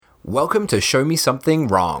Welcome to Show Me Something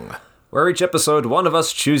Wrong, where each episode one of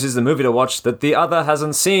us chooses the movie to watch that the other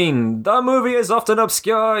hasn't seen. The movie is often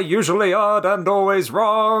obscure, usually odd, and always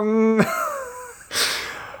wrong.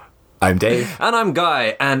 I'm Dave. And I'm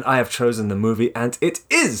Guy, and I have chosen the movie, and it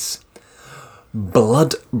is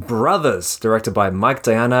Blood Brothers, directed by Mike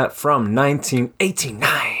Diana from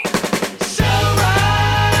 1989.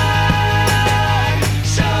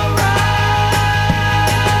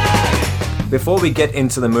 Before we get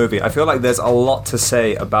into the movie, I feel like there's a lot to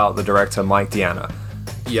say about the director Mike Diana.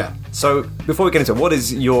 Yeah. So, before we get into it, what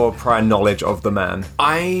is your prior knowledge of the man?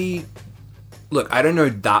 I don't know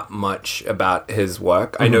that much about his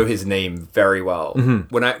work. I know his name very well.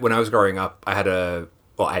 When I was growing up, I had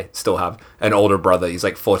I still have an older brother. He's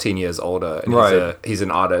like 14 years older, and he's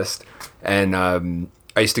an artist. And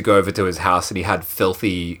I used to go over to his house, and he had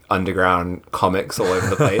filthy underground comics all over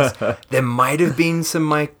the place. There might have been some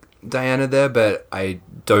Mike Diana there, but I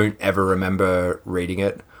don't ever remember reading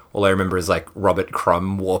it. All I remember is like Robert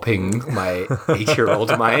Crumb warping my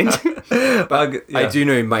 8-year-old mind. But I do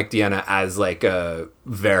know Mike Diana as like a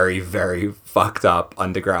very, very fucked up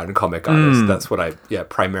underground comic artist. That's what I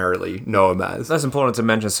primarily know him as. That's important to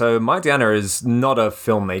mention. So Mike Diana is not a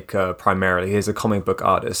filmmaker primarily. He's a comic book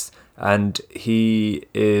artist. And he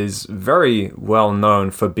is very well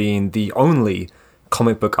known for being the only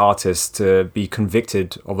comic book artist to be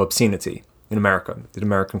convicted of obscenity in America. The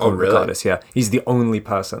American comic book artist, yeah. He's the only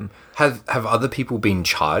person. Have other people been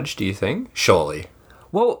charged, do you think? Surely.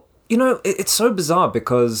 Well, it's so bizarre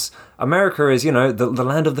because America is, the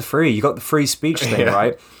land of the free. You got the free speech thing,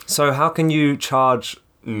 right? So how can you charge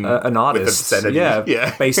an artist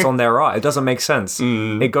based on their art? It doesn't make sense.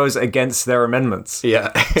 It goes against their amendments.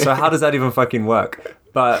 Yeah. So how does that even fucking work?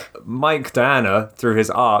 But Mike Diana, through his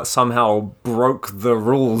art, somehow broke the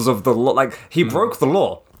rules of the law. Like, he broke the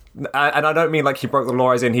law. And I don't mean like he broke the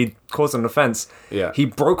law as in he caused an offense. Yeah. He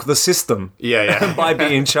broke the system by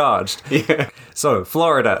being charged. Yeah. So,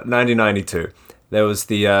 Florida, 1992. There was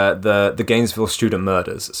the Gainesville student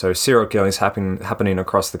murders. So, serial killings happening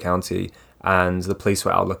across the county, and the police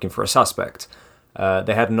were out looking for a suspect.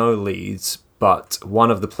 They had no leads, but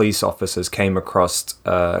one of the police officers came across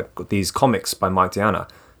these comics by Mike Diana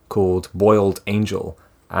called Boiled Angel.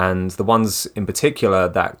 And the ones in particular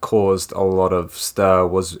that caused a lot of stir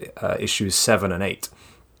was issues 7 and 8.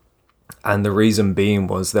 And the reason being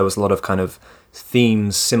was there was a lot of kind of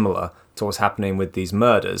themes similar to what's happening with these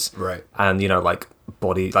murders. Right. And, like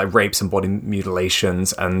rapes and body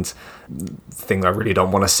mutilations and things I really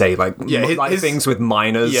don't want to say, things with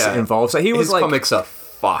minors involved. So his comics are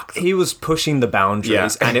fucked. He was pushing the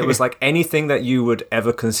boundaries, and it was like anything that you would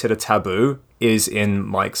ever consider taboo is in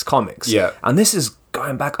Mike's comics. Yeah. And this is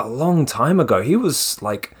going back a long time ago. He was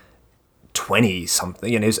like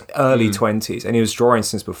 20-something, in his early 20s, and he was drawing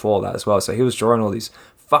since before that as well. So he was drawing all these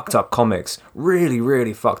fucked up comics, really,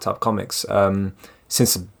 really fucked up comics,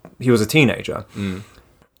 since he was a teenager.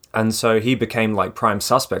 And so he became like prime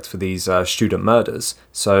suspect for these student murders.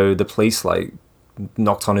 So the police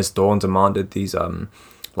knocked on his door and demanded these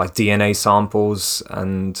DNA samples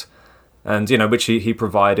and which he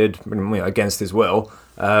provided against his will.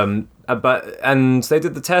 And they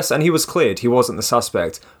did the test, and he was cleared. He wasn't the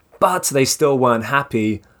suspect, but they still weren't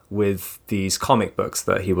happy with these comic books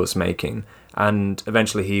that he was making. And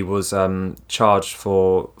eventually he was charged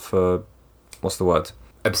for what's the word?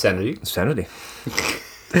 Obscenity.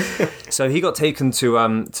 So he got taken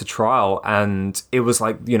to trial, and it was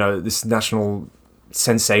this national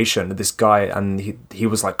sensation. This guy, and he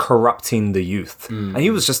was like corrupting the youth, and he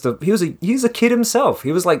was he's a kid himself.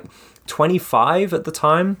 He was like 25 at the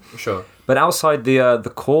time. Sure. But outside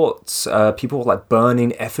the courts, people were like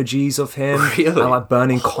burning effigies of him, really? And like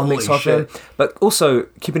burning comics of him. But also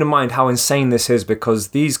keeping in mind how insane this is, because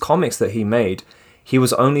these comics that he made, he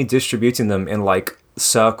was only distributing them in like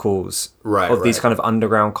circles of these kind of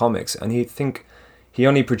underground comics, and he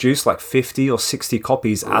only produced like 50 or 60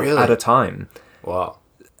 copies at a time. Wow.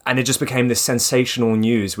 And it just became this sensational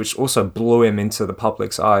news, which also blew him into the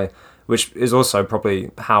public's eye, which is also probably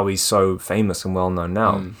how he's so famous and well known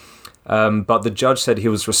now. But the judge said he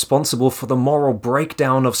was responsible for the moral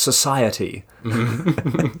breakdown of society.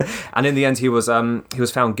 And in the end, he was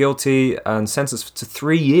found guilty and sentenced to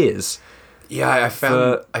 3 years. Yeah, I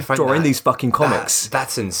find drawing these fucking comics.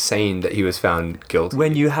 That's insane that he was found guilty.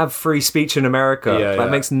 When you have free speech in America, that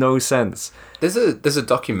makes no sense. There's a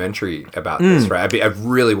documentary about this, right? I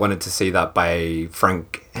really wanted to see that by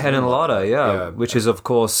Frank Henenlotter, which is of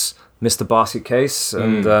course Mr. Basket Case,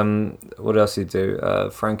 and what else did he do?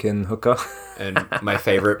 Frankenhooker. And my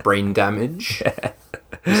favorite, Brain Damage.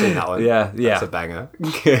 You seen that one? Yeah. That's a banger.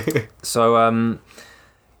 So,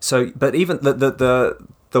 So, but even the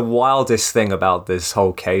wildest thing about this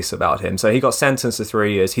whole case about him. So he got sentenced to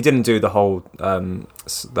 3 years. He didn't do the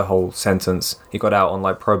whole sentence. He got out on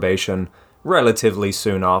like probation relatively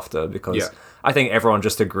soon after because I think everyone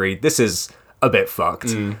just agreed this is a bit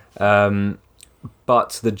fucked.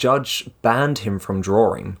 But the judge banned him from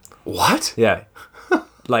drawing. What? Yeah,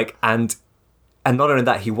 like and not only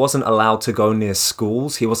that, he wasn't allowed to go near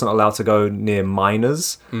schools. He wasn't allowed to go near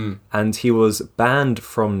minors, and he was banned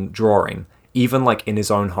from drawing, even like in his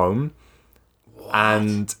own home. What?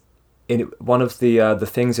 And one of the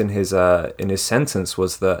things in his sentence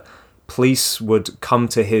was that police would come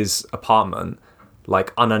to his apartment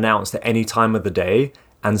like unannounced at any time of the day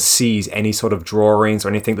and seize any sort of drawings or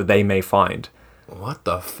anything that they may find. What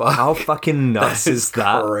the fuck? How fucking nuts is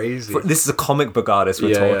that? Crazy. This is a comic book artist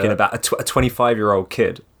we're talking about, a 25-year-old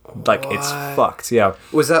kid. Like, it's fucked, yeah.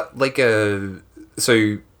 Was that like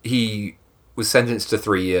so he was sentenced to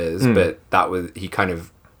 3 years, but he kind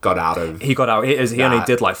of got out of... He got out. He only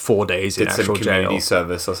did like 4 days in actual did some community jail.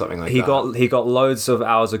 service or something like that. He got loads of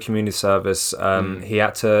hours of community service. He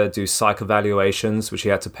had to do psych evaluations, which he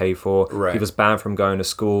had to pay for. Right. He was banned from going to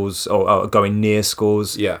schools or going near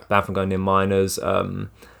schools. Yeah. Banned from going near minors. Banned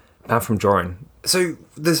from drawing. So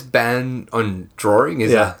this ban on drawing,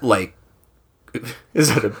 is that like...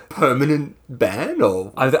 Is that a permanent ban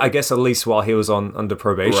or... I guess at least while he was under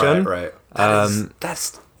probation. Right.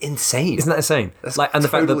 That's insane. Isn't that insane? That's like, and the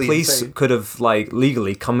fact that totally police insane. could have like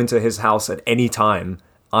legally come into his house at any time,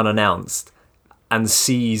 unannounced, and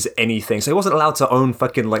seize anything. So he wasn't allowed to own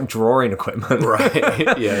fucking like drawing equipment.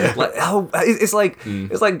 Right. Yeah. Like it's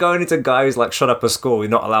like going into a guy who's like shut up a school. You're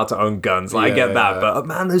not allowed to own guns. Like I get that, but a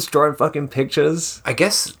man who's drawing fucking pictures. I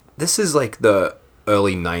guess this is like the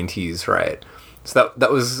early 90s, right? So that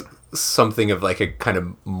was something of like a kind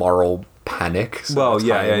of moral panic. Right?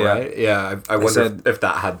 Yeah. I wonder if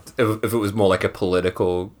that had if it was more like a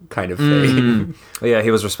political kind of thing. Yeah,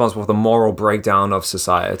 he was responsible for the moral breakdown of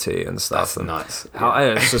society and stuff. That's nuts.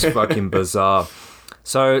 It's just fucking bizarre.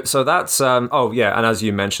 So that's and as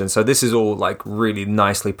you mentioned, so this is all like really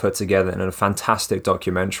nicely put together in a fantastic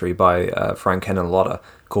documentary by Frank Henenlotter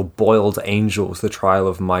called Boiled Angels: The Trial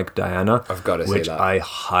of Mike Diana. I've got to see which that. I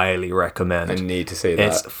highly recommend. I need to see that.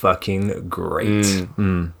 It's fucking great.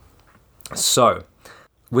 So,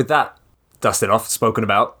 with that dusted off, spoken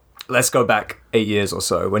about, let's go back 8 years or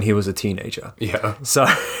so when he was a teenager. Yeah. So,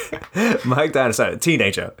 Mike Diana, so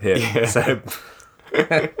teenager here. Yeah.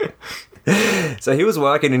 So he was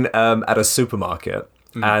working at a supermarket,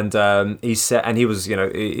 and he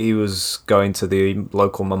was going to the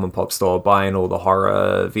local mum and pop store, buying all the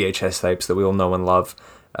horror VHS tapes that we all know and love,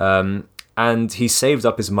 and he saved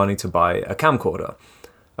up his money to buy a camcorder,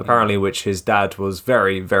 apparently, which his dad was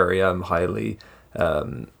very, very highly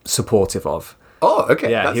supportive of. Oh, okay.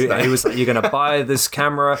 Yeah, That's nice. he was like, you're going to buy this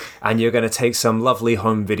camera and you're going to take some lovely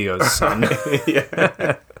home videos, son.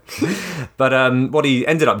 Yeah. But what he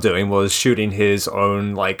ended up doing was shooting his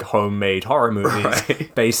own like homemade horror movies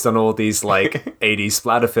based on all these like 80s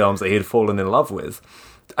splatter films that he had fallen in love with.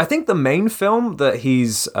 I think the main film that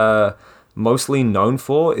he's mostly known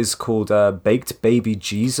for is called Baked Baby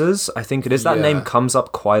Jesus. I think it is. That name comes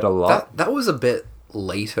up quite a lot. That was a bit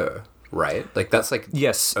later, right? Like that's like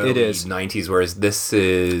Yes, early it is. 90s, whereas this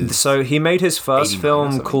is... So he made his first 89 or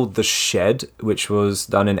film something. called The Shed, which was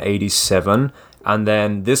done in 87, and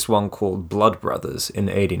then this one called Blood Brothers in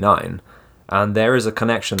 89. And there is a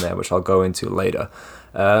connection there, which I'll go into later.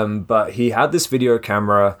 But he had this video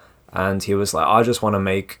camera, and he was like, I just want to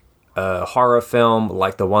make a horror film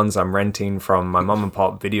like the ones I'm renting from my mum and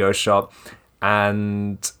pop video shop.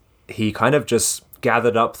 And he kind of just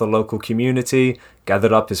gathered up the local community,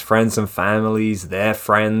 gathered up his friends and families, their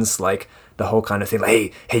friends, like the whole kind of thing.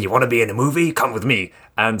 Like, hey, you want to be in a movie? Come with me.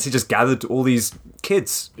 And he just gathered all these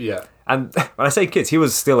kids. Yeah. And when I say kids, he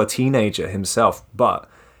was still a teenager himself, but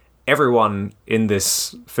everyone in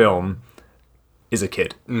this film is a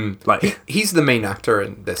kid. Like, He's the main actor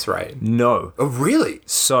in this, right? no. Oh, really?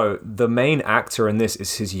 So the main actor in this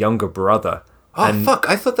is his younger brother. Oh, fuck.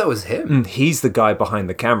 I thought that was him. He's the guy behind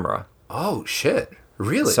the camera. Oh, shit.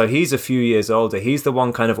 Really? So he's a few years older. He's the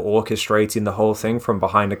one kind of orchestrating the whole thing from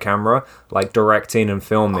behind the camera, like directing and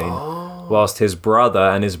filming, whilst his brother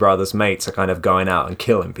and his brother's mates are kind of going out and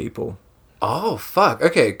killing people. Oh, fuck.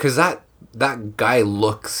 Okay, because that guy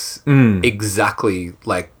looks exactly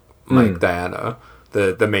like Mike Diana,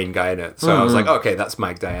 the main guy in it. So I was like, okay, that's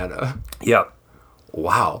Mike Diana. Yep.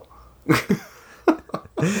 Wow.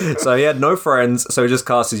 So he had no friends, so he just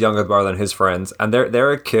cast his younger brother and his friends. And there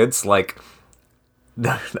are kids, like,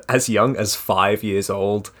 as young as 5 years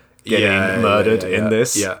old, getting murdered in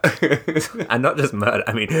this. Yeah. And not just murdered,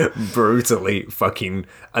 I mean, brutally fucking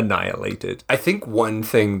annihilated. I think one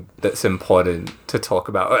thing that's important to talk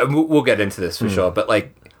about, we'll get into this for sure, but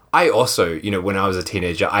like, I also, you know, when I was a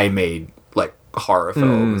teenager, I made like horror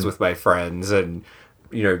films with my friends and,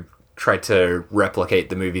 you know, tried to replicate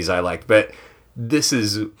the movies I liked, but this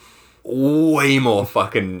is way more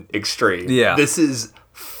fucking extreme. Yeah. This is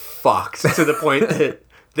fucked to the point that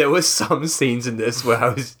there were some scenes in this where I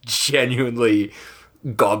was genuinely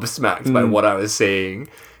gobsmacked by what I was seeing.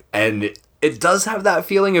 And it does have that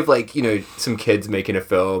feeling of like, you know, some kids making a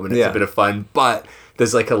film and it's a bit of fun, but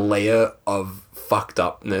there's like a layer of fucked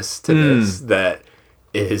upness to this that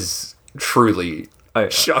is truly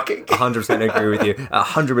shocking. 100% agree with you.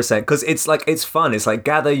 100%. Because it's like, it's fun. It's like,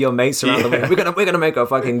 gather your mates around the room. We're gonna make a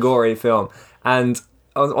fucking gory film. And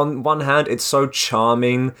on one hand, it's so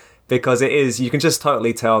charming because it is, you can just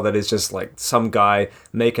totally tell that it's just like some guy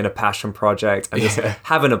making a passion project and just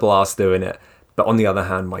having a blast doing it. But on the other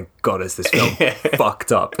hand, my God, is this film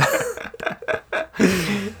fucked up.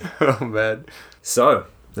 Oh, man. So,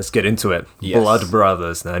 let's get into it. Yes. Blood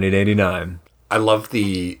Brothers, 1989. I love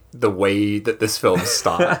the way that this film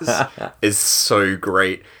starts is so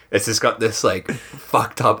great. It's just got this like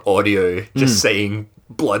fucked up audio just saying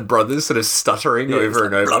Blood Brothers sort of stuttering over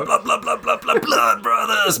and over. Blood, blood, blood, blood, blood, blood, blood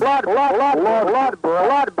brothers. Blood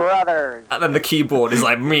brothers. And then the keyboard is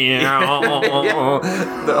like meow.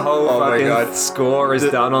 The whole fucking score is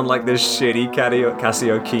done on like this shitty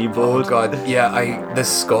Casio keyboard. Oh god, yeah, the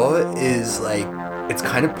score is like, it's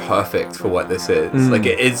kind of perfect for what this is. Like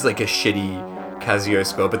it is like a shitty Casio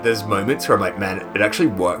score, but there's moments where I'm like, man, it actually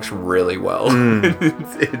works really well in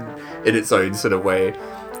its own sort of way.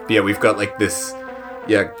 But yeah, we've got like this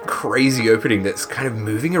crazy opening that's kind of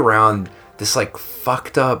moving around this like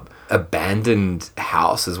fucked up abandoned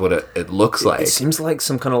house is what it looks like. It seems like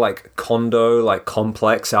some kind of like condo like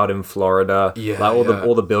complex out in Florida. Yeah, like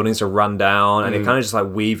all the buildings are run down and it kind of just like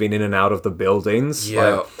weaving in and out of the buildings.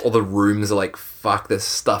 Yeah, like, all the rooms are like, fuck, there's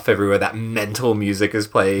stuff everywhere. That mental music is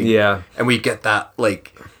playing. Yeah. And we get that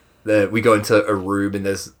like we go into a room and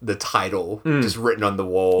there's the title just written on the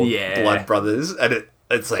wall. Yeah. Blood Brothers, and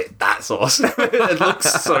it's like, that's awesome. It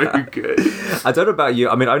looks so good. I don't know about you.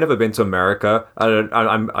 I mean, I've never been to America. I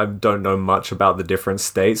don't know much about the different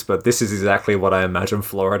states, but this is exactly what I imagine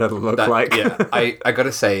Florida to look like. Yeah, I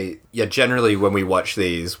gotta say, generally when we watch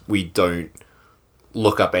these, we don't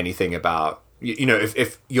look up anything about, you know,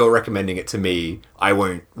 if you're recommending it to me, I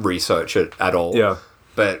won't research it at all. Yeah.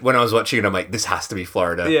 But when I was watching it, I'm like, this has to be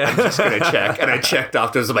Florida. Yeah. I'm just gonna check. And I checked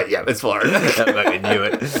afterwards, I'm like, yeah, it's Florida. I knew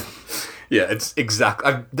it. Yeah, it's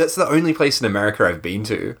exactly. That's the only place in America I've been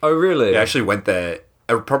to. Oh, really? I actually went there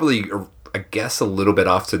probably, I guess, a little bit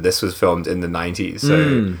after this was filmed in the 90s.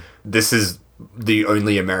 So this is the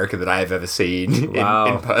only America that I have ever seen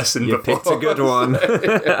in person You before. picked a good one.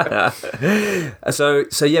 So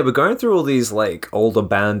yeah, we're going through all these like old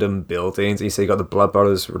abandoned buildings. And you see you got the Blood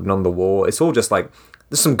Brothers written on the wall. It's all just like,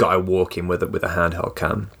 there's some guy walking with a handheld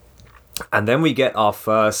cam. And then we get our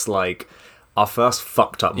first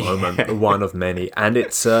fucked up moment, one of many, and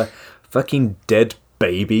it's a fucking dead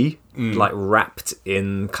baby, like wrapped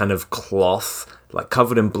in kind of cloth, like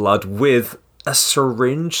covered in blood, with a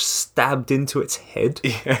syringe stabbed into its head.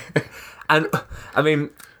 Yeah. And I mean,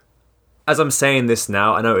 as I'm saying this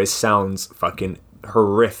now, I know it sounds fucking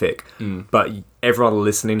horrific, but everyone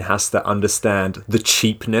listening has to understand the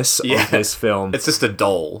cheapness of this film. It's just a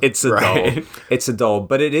doll. It's a doll. It's a doll,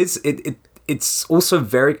 but it's also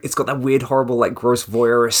it's got that weird, horrible, like gross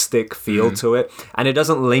voyeuristic feel to it, and it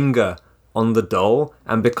doesn't linger on the doll,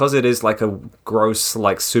 and because it is like a gross,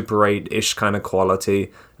 like Super 8-ish kind of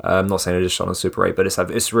quality, I'm not saying it is shot on Super 8, but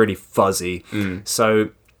it's really fuzzy, so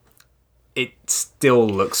it still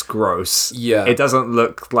looks gross. Yeah. It doesn't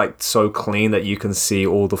look like so clean that you can see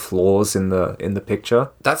all the flaws in the picture.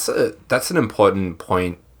 That's an important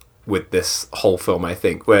point with this whole film, I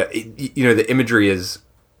think, where the imagery is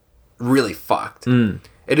really fucked.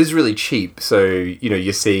 It is really cheap, so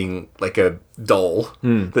you're seeing like a doll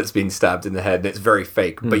that's been stabbed in the head and it's very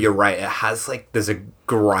fake, but you're right, it has like, there's a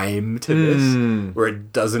grime to this where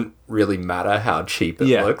it doesn't really matter how cheap it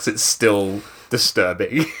looks, it's still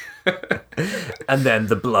disturbing. And then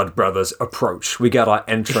the Blood Brothers approach. We got our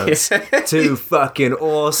entrance. Two fucking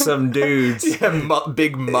awesome dudes.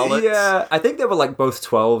 Big mullets. Yeah, I think they were like both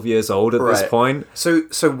 12 years old at this point. So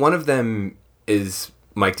one of them is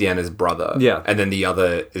Mike Deanna's brother. Yeah. And then the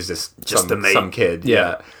other is just some kid.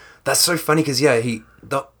 Yeah. That's so funny because,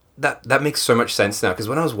 that makes so much sense now, because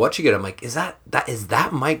when I was watching it, I'm like, is that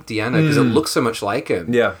Mike Deanna? Because it looks so much like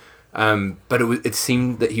him. Yeah. But it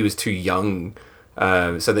seemed that he was too young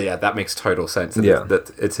That makes total sense. Yeah.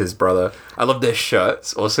 That it's his brother. I love their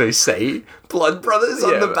shirts. Also say Blood Brothers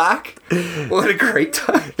on the back. What a great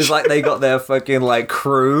touch. It's like they got their fucking like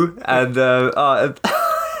crew and their mullets.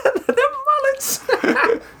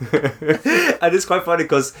 And it's quite funny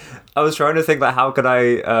because I was trying to think like how can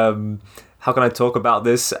I talk about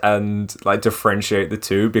this and like differentiate the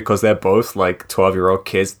two, because they're both like 12-year-old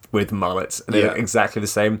kids with mullets and they're exactly the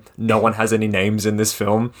same. No one has any names in this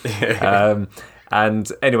film.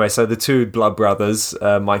 And anyway, so the two blood brothers,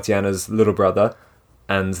 Mike Diana's little brother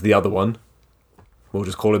and the other one, we'll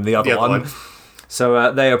just call him the other one.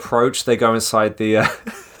 So they go inside the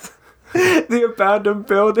the abandoned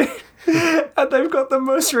building. And they've got the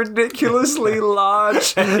most ridiculously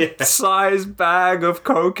large size bag of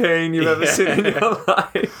cocaine you've ever seen in your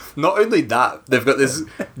life. Not only that, they've got this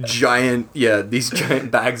these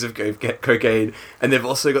giant bags of cocaine, and they've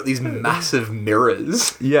also got these massive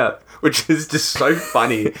mirrors. Yeah. Which is just so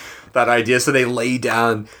funny, that idea. So they lay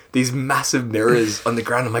down these massive mirrors on the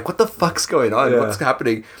ground. I'm like, what the fuck's going on? What's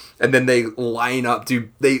happening? And then they line up,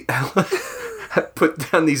 they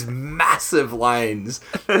put down these massive lines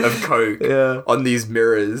of coke on these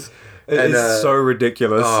mirrors. It's so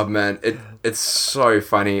ridiculous. Oh man, it's so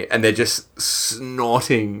funny, and they're just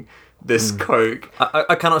snorting this coke.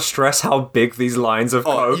 I cannot stress how big these lines of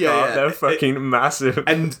coke are. They're fucking massive.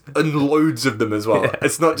 And loads of them as well. Yeah.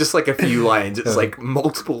 It's not just like a few lines, it's like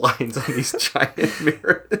multiple lines on these giant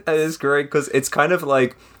mirrors. And it's great because it's kind of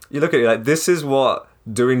like, you look at it like, this is what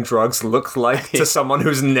doing drugs looks like to someone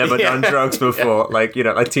who's never done drugs before. Like, you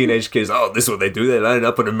know, like teenage kids, this is what they do. They line it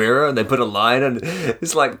up in a mirror and they put a line and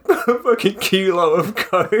it's like a fucking kilo of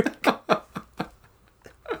coke.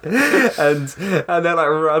 and they're like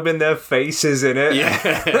rubbing their faces in it.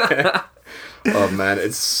 Yeah. Oh man,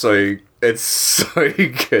 it's so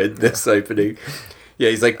good, this opening. Yeah,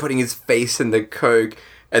 he's like putting his face in the coke,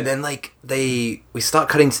 and then like we start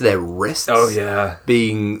cutting to their wrists. Oh yeah,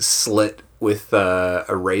 being slit with a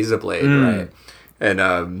razor blade, right? And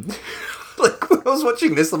like when I was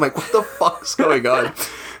watching this, I'm like, what the fuck's going on?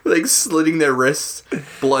 Like slitting their wrists,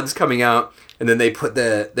 blood's coming out, and then they put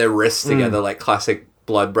their wrists together like classic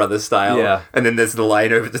Blood Brothers style. Yeah. And then there's the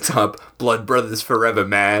line over the top, Blood Brothers forever,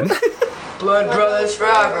 man. Blood Brothers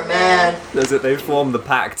forever, man. That's it, they form the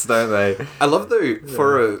pact, don't they? I love though,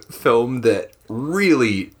 for a film that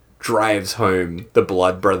really drives home the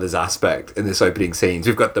Blood Brothers aspect in this opening scenes.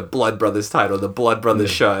 We've got the Blood Brothers title, the Blood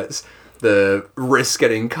Brothers shirts, the wrists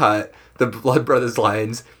getting cut, the Blood Brothers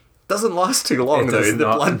lines. Doesn't last too long though, the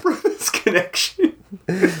Blood Brothers connection.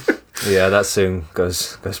 Yeah, that soon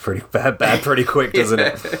goes pretty bad pretty quick, doesn't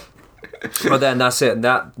it? But then that's it.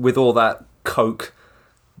 That with all that coke,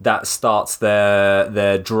 that starts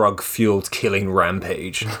their drug-fueled killing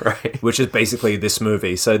rampage, right? Which is basically this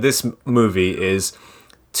movie. So this movie is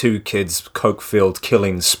two kids' coke-fueled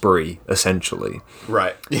killing spree, essentially.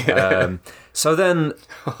 Right. Yeah. So then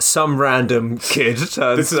some random kid turns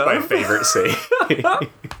up. This is my favourite scene.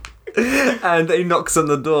 And he knocks on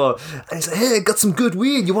the door and he's like, hey, I got some good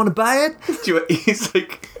weed, you want to buy it? He's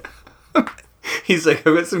like, I've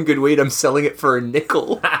got some good weed, I'm selling it for a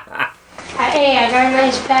nickel. Hey, I got a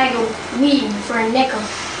nice bag of weed for a nickel.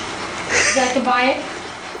 Would you like to buy it?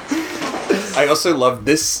 I also love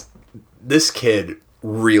this kid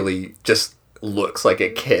really just looks like a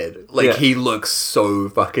kid. Like, he looks so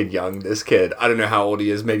fucking young, this kid. I don't know how old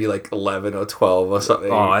he is, maybe like 11 or 12 or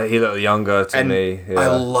something. Oh, he looked younger to me. Yeah.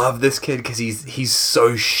 I love this kid because he's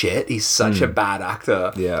so shit. He's such a bad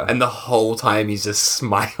actor. Yeah. And the whole time he's just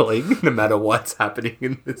smiling no matter what's happening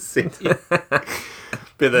in the scene.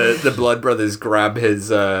 But the Blood Brothers grab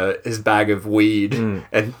his bag of weed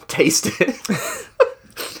and taste it.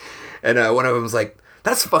 And one of them's like,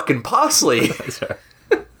 that's fucking parsley.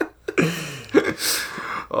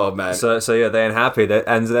 Oh man. So yeah, they ain't happy.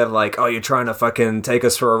 And they're like, oh, you're trying to fucking take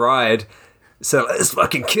us for a ride. So let's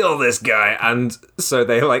fucking kill this guy. And so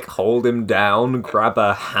they like hold him down, grab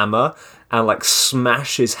a hammer, and like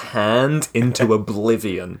smash his hand into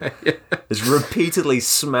oblivion. Just repeatedly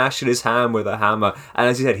smashing his hand with a hammer. And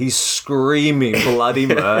as you said, he's screaming bloody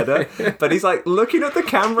murder. But he's like looking at the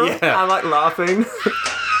camera and like laughing.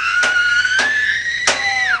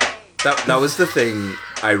 That was the thing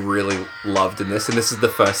I really loved in this, and this is the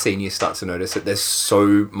first scene you start to notice that there's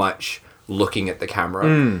so much looking at the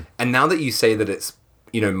camera. And now that you say that it's,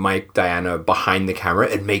 you know, Mike Diana behind the camera,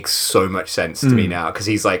 it makes so much sense to me now, because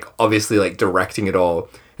he's like obviously like directing it all,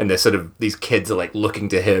 and they're sort of, these kids are like looking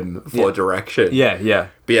to him for direction. Yeah.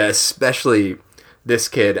 But yeah, especially this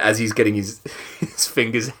kid as he's getting his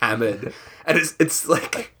fingers hammered, and it's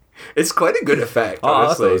like It's quite a good effect, Oh, I thought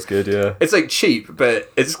honestly. it was good, yeah. It's like cheap,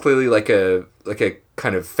 but it's clearly like a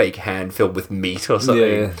kind of fake hand filled with meat or something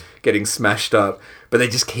Yeah. getting smashed up. But they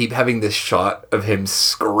just keep having this shot of him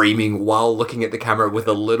screaming while looking at the camera with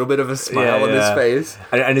a little bit of a smile on his face.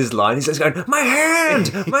 And his line, he's just going, my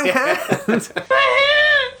hand! My hand! My hand!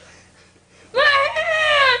 My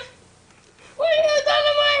hand! What have you done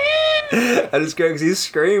to my hand? And it's great because he's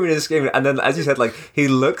screaming and screaming. And then, as you said, like, he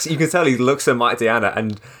looks, you can tell he looks at Mike Diana,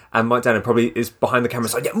 and Mike Diana probably is behind the camera,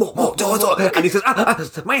 so like, yeah, more, and he says,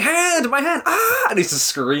 my hand! And he's just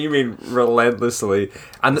screaming relentlessly.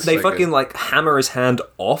 And they so fucking, good. like, hammer his hand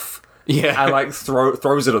off. Yeah. And, like,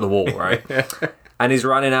 throws it at the wall, right? And he's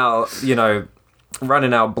running out,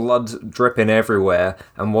 blood dripping everywhere.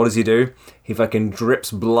 And what does he do? He fucking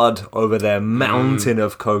drips blood over their mountain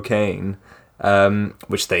of cocaine,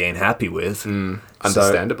 which they ain't happy with.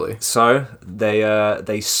 Understandably. So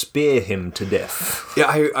they spear him to death.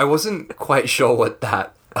 Yeah, I wasn't quite sure what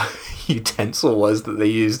that utensil was that they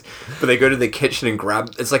used, but they go to the kitchen and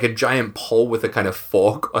grab, it's like a giant pole with a kind of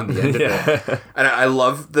fork on the end of it. And I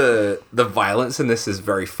love the violence in this is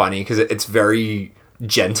very funny because it's very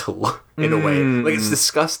gentle in a way. Like, it's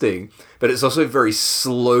disgusting, but it's also very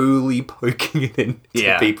slowly poking it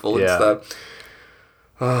into people and stuff.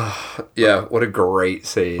 Yeah, what a great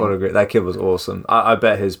scene. That kid was awesome. I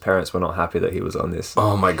bet his parents were not happy that he was on this.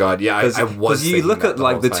 Oh my god, yeah, I was Because you thinking look that at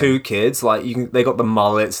like whole the time. two kids, like they got the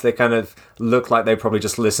mullets. They kind of look like they probably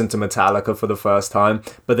just listened to Metallica for the first time.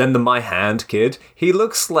 But then the My Hand kid, he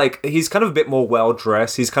looks like he's kind of a bit more well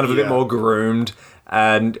dressed. He's kind of a bit Yeah. more groomed,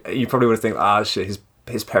 and you probably would think, shit,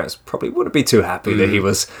 his parents probably wouldn't be too happy that he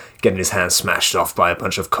was getting his hand smashed off by a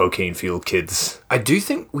bunch of cocaine-fueled kids. I do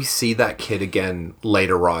think we see that kid again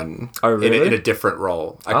later on. Oh, really? In a different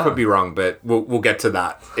role. I could be wrong, but we'll get to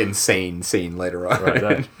that insane scene later on.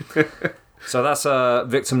 Right. So that's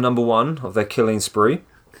victim number one of their killing spree.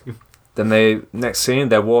 Then next scene,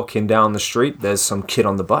 they're walking down the street. There's some kid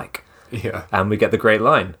on the bike. Yeah. And we get the great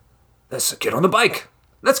line. There's a kid on the bike.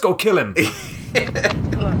 Let's go kill him. Look,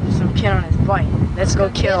 there's some kid on his bike. Let's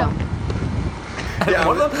go kill him. Yeah,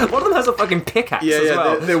 One of them has a fucking pickaxe yeah, as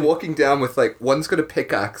well. they're walking down with like, one's got a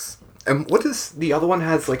pickaxe, and what is the other one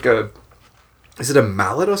has like is it a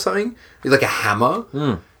mallet or something? Like a hammer,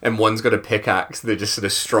 and one's got a pickaxe. They're just sort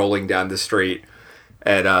of strolling down the street,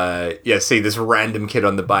 and see this random kid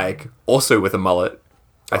on the bike, also with a mullet.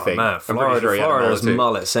 I think. Man, I'm pretty sure he had a Florida's mullet too.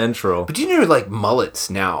 mullet central. But do you know like mullets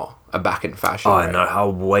now are back in fashion? Oh, right? I know. How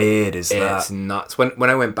weird is that? It's nuts. When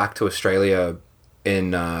I went back to Australia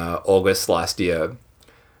in August last year,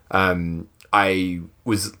 I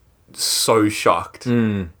was so shocked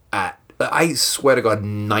at. I swear to God,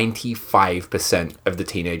 95% of the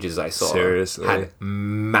teenagers I saw Seriously? had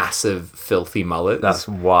massive, filthy mullets. That's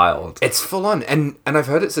wild. It's full on, and I've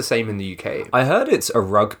heard it's the same in the UK. I heard it's a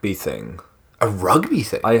rugby thing. A rugby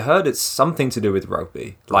thing. I heard it's something to do with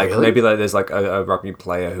rugby. Like, Really? maybe like there's like a rugby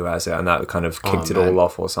player who has it and that kind of kicked it man. all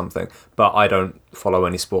off or something. But I don't follow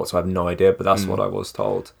any sports, so I have no idea. But that's what I was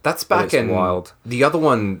told. That's But back it's in wild. The other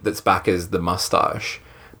one that's back is the mustache,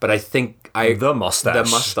 but I think The mustache. The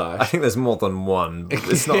mustache. I think there's more than one.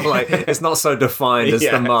 It's not like it's not so defined as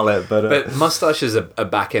Yeah. the mullet, But mustaches are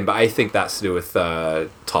back in, but I think that's to do with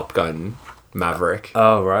Top Gun Maverick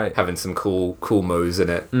oh right. having some cool mows in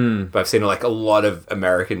it. But I've seen like a lot of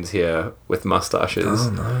Americans here with mustaches.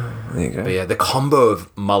 There you go. But yeah, the combo of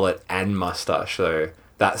mullet and mustache, though,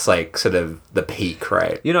 that's like sort of the peak,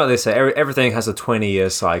 right? You know what they say, everything has a 20-year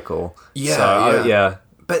cycle. Yeah, So, yeah.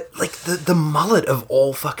 But like the mullet of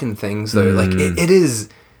all fucking things, though, like it is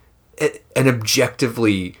an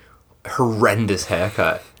objectively horrendous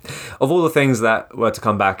haircut. Of all the things that were to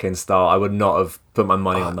come back in style, I would not have put my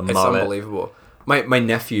money on the It's mullet. unbelievable. My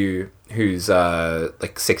nephew, who's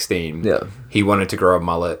like 16, Yeah. he wanted to grow a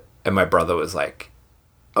mullet, and my brother was like,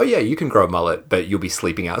 "Oh yeah, you can grow a mullet, but you'll be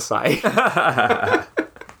sleeping outside."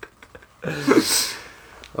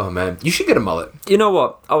 Oh man, you should get a mullet. You know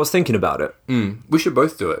what? I was thinking about it. We should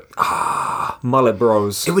both do it. Mullet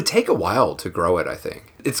bros. It would take a while to grow it, I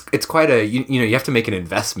think. It's quite a you have to make an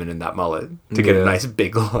investment in that mullet to get Yeah. a nice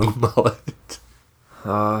big long mullet.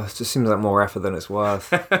 It just seems like more effort than it's worth.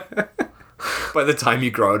 By the time you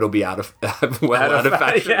grow it, it'll be out of fashion.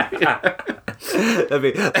 They'd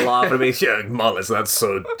be laughing at me. Yeah, mullets, that's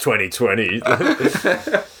so 2020.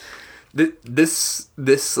 This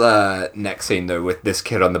next scene though, with this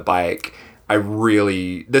kid on the bike,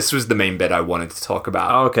 this was the main bit I wanted to talk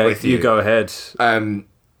about. Oh, okay, with you go ahead. So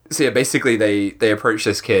yeah, basically they approach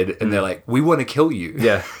this kid and they're like, "We want to kill you."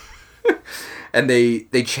 Yeah. And they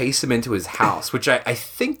chase him into his house, which I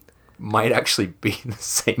think might actually be in the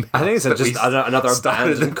same house. I think it's that just we another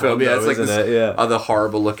started abandoned the film. condo, Yeah, it's like isn't this it? Yeah. other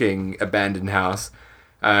horrible-looking abandoned house.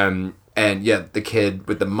 And yeah, the kid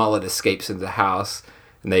with the mullet escapes into the house,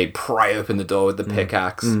 and they pry open the door with the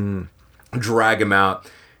pickaxe, drag him out,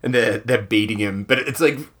 and they're beating him. But it's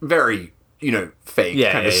like very, fake,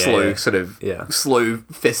 kind of slow, sort of slow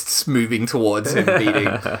fists moving towards him,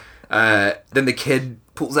 beating. Then the kid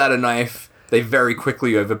pulls out a knife. They very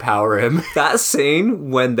quickly overpower him. That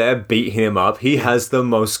scene when they're beating him up, he has the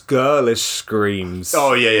most girlish screams.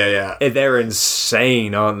 Oh, yeah. They're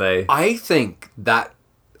insane, aren't they? I think that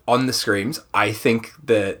on the screams, I think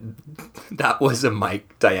that was a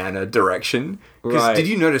Mike Diana direction. Because Right. did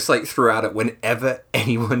you notice, like, throughout it, whenever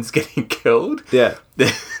anyone's getting killed, Yeah.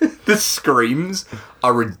 the screams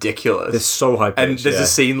are ridiculous. They're so high pitched. And there's a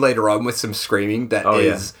scene later on with some screaming that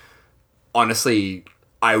is, honestly,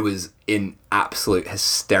 I was in absolute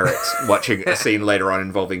hysterics watching a scene later on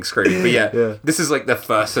involving screaming. But yeah, this is like the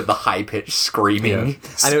first of the high-pitched screaming.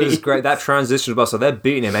 And it was scene. great, that transition as well. So they're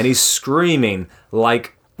beating him and he's screaming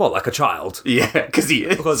like a child. Yeah, because he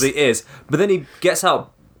is. Because he is. But then he gets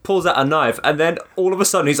out, pulls out a knife, and then all of a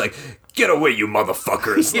sudden he's like, "Get away, you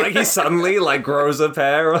motherfuckers!" Like he suddenly grows a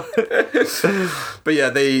pair. But yeah,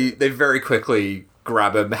 they very quickly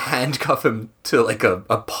grab him, handcuff him to like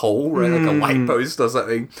a pole, right? Like a light post or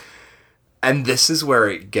something. And this is where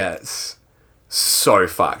it gets so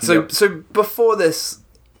fucked. So before this,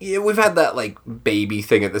 yeah, we've had that like baby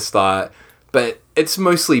thing at the start, but it's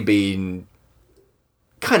mostly been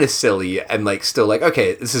kind of silly and like still like,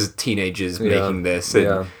 okay, this is teenagers making this,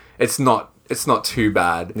 and it's not too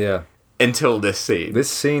bad. Yeah. Until this scene. This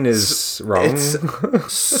scene is wrong.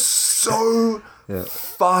 It's so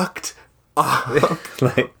fucked up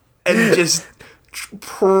Like, and just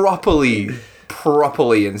properly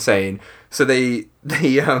insane. So they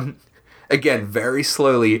again very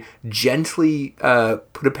slowly, gently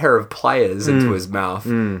put a pair of pliers into his mouth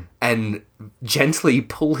and gently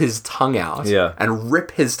pull his tongue out and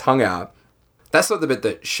rip his tongue out. That's not the bit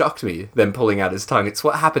that shocked me, them pulling out his tongue. It's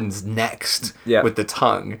what happens next with the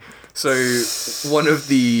tongue. So one of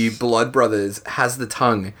the blood brothers has the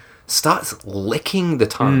tongue, starts licking the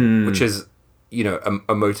tongue, which is,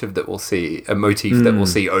 a motif that we'll see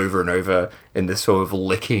over and over in this sort of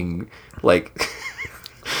licking, like,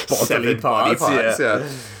 Bodily parts, yeah.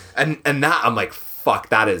 And that, I'm like, fuck,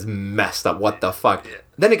 that is messed up. What the fuck?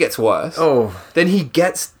 Then it gets worse. Oh. Then he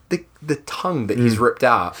gets the tongue that he's ripped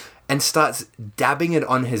out and starts dabbing it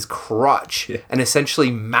on his crotch and essentially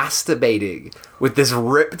masturbating with this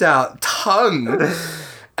ripped out tongue.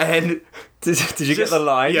 And did you get the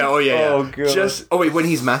line? Yeah, yeah. Oh god. Wait, when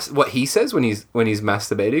he's what he says when he's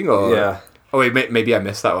masturbating, or Yeah. Oh wait, maybe I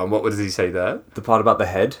missed that one. What does he say there? The part about the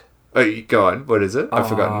head? Oh, go on. What is it? I've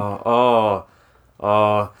forgotten.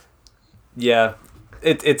 Yeah.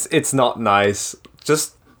 It's not nice.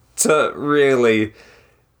 Just to really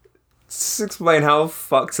explain how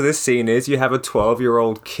fucked this scene is, you have a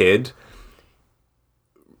 12-year-old kid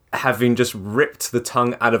having just ripped the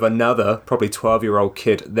tongue out of another, probably 12-year-old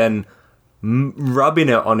kid, then rubbing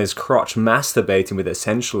it on his crotch, masturbating with it,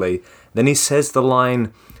 essentially. Then he says the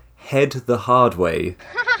line, "Head the hard way."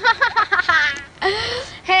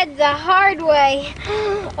 Head the hard way.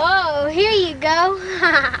 Oh, here you go.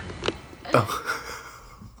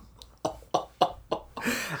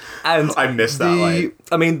 And I missed that line.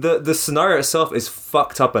 I mean, the scenario itself is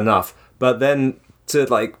fucked up enough, but then to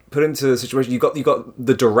put into a situation, you got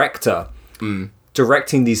the director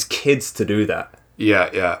directing these kids to do that.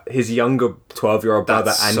 Yeah. His younger 12-year-old brother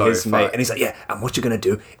That's and so his mate, fucked. and he's like, yeah. And what you're gonna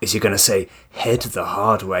do is you're gonna say, "Head the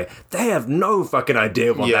hard way." They have no fucking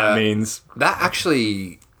idea what that means. That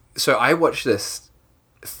actually. So I watched this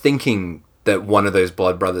thinking that one of those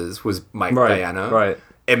blood brothers was Mike Diana. Right.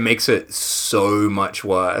 It makes it so much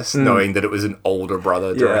worse knowing that it was an older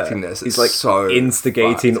brother directing this. It's He's so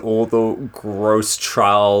instigating fucked. all the gross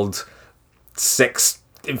child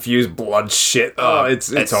sex-infused blood shit.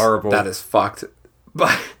 It's horrible. That is fucked.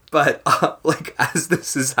 But like as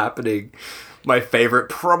this is happening,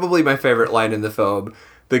 probably my favorite line in the film,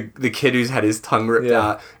 the kid who's had his tongue ripped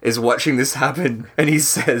out is watching this happen, and he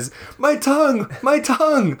says, my tongue,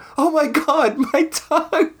 oh my god, my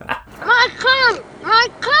tongue." My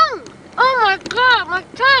tongue! Oh my god, my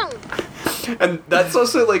tongue! And that's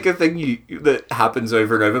also like a thing that happens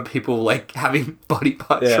over and over. People like having body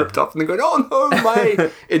parts ripped off and they're going, "Oh no,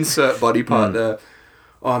 my insert body part there."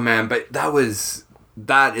 Oh man, but that is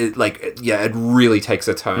like, it really takes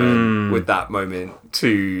a turn with that moment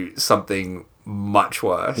to something much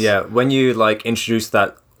worse. Yeah, when you introduce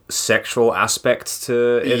that sexual aspect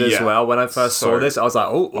to it as Yeah. well. When I first saw So this, I was like,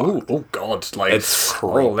 oh god, like It's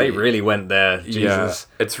oh, they creepy. really went there. Jesus.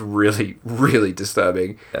 Yeah, it's really, really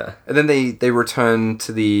disturbing. Yeah. And then they return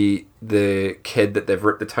to the kid that they've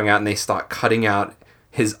ripped the tongue out, and they start cutting out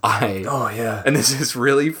his eye. Oh yeah. And there's this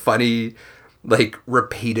really funny, like,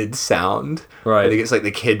 repeated sound. Right. I think it's like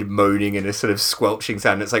the kid moaning and a sort of squelching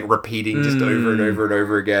sound. It's like repeating just over and over and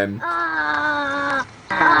over again.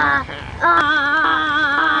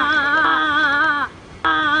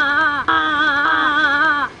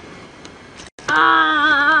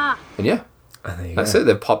 And yeah, There you that's go. it.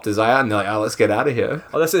 They've popped his eye out and they're like, oh, let's get out of here.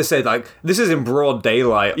 Oh, that's what they said. Like, this is in broad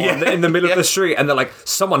daylight in the middle of the street, and they're like,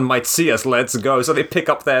 someone might see us. Let's go. So they pick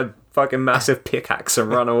up their fucking massive pickaxe and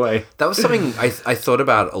run away. That was something I thought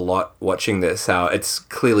about a lot watching this, how it's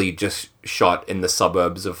clearly just shot in the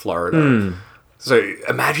suburbs of Florida. So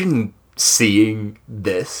imagine seeing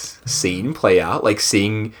this scene play out, like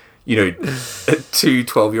seeing, you know, two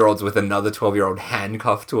 12-year-olds with another 12-year-old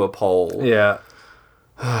handcuffed to a pole. Yeah.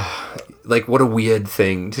 Like, what a weird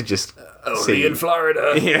thing to just see. in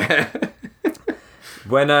Florida. Yeah.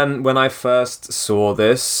 When I first saw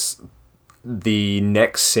this, the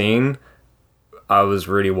next scene, I was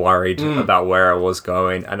really worried about where I was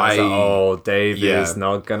going, and I was like, "Oh, Dave is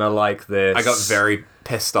not gonna like this." I got very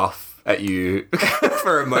pissed off at you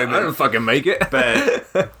for a I moment. don't fucking make it.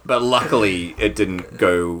 but luckily it didn't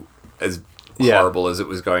go as horrible as it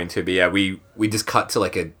was going to be. Yeah, we just cut to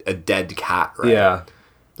like a dead cat, right? Yeah,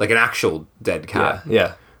 Like an actual dead cat.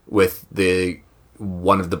 yeah. With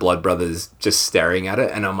one of the blood brothers just staring at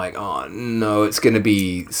it, and I'm like, oh no, it's gonna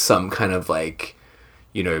be some kind of like,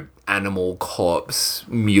 you know, animal corpse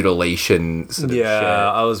mutilation sort of shit.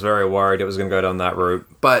 I was very worried it was going to go down that route.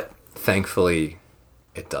 But thankfully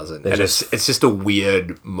it doesn't. And just- it's just a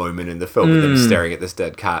weird moment in the film with them staring at this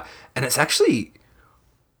dead cat. And it's actually,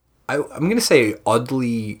 I'm going to say,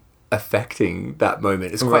 oddly affecting, that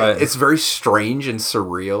moment. It's quite, Right. it's very strange and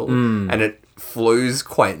surreal, and it flows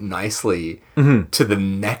quite nicely to the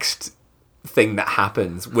next thing that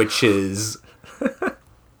happens, which is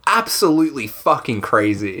absolutely fucking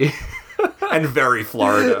crazy. And very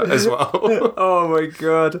Florida as well. Oh my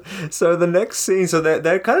god. So the next scene, so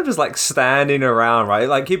they're kind of just like standing around, right?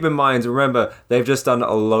 Like, keep in mind, remember, they've just done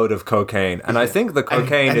a load of cocaine. And I think the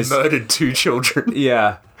cocaine and is... murdered 2 children.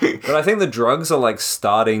 Yeah. But I think the drugs are like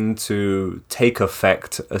starting to take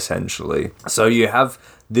effect, essentially. So you have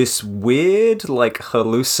this weird like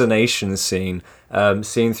hallucination scene,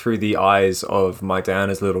 seen through the eyes of Mike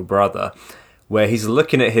Diana's little brother, where he's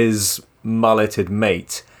looking at his mulleted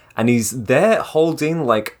mate, and he's there holding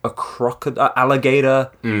like a alligator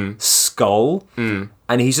skull, and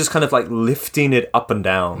he's just kind of like lifting it up and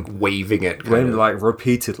down, Waving it. Kind when of. like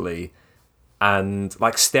repeatedly, and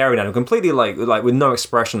like staring at him completely, like with no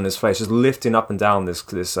expression on his face, just lifting up and down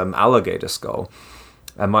this alligator skull.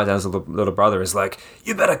 And my dad's little brother is like,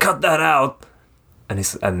 "You better cut that out." And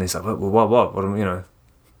he's like, "What? What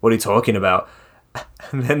are you talking about?"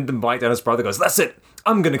 And then Mike Dana's brother goes, "That's it.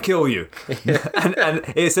 I'm gonna kill you." and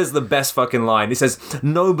it says the best fucking line. It says,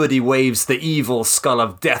 "Nobody waves the evil skull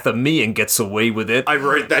of death at me and gets away with it." I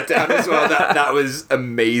wrote that down as well. That was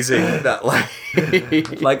amazing. That line.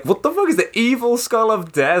 Like, what the fuck is the evil skull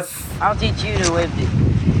of death? I'll teach you to whip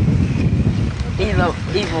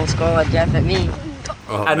the evil skull of death at me.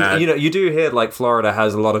 Oh, And man. you do hear like Florida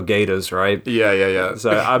has a lot of gators, right? Yeah. So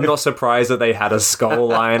I'm not surprised that they had a skull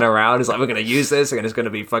lying around. It's like, we're gonna use this, and it's gonna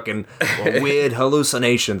be fucking a weird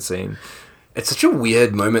hallucination scene. It's such a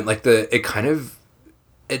weird moment. Like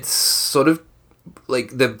it's sort of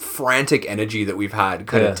like the frantic energy that we've had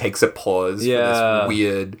kind Yeah. of takes a pause Yeah. for this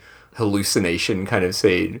weird hallucination kind of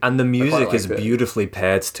scene. And the music like is it. beautifully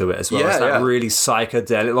paired to it as well. Yeah, It's that yeah. really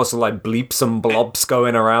psychedelic, lots of like bleeps and blobs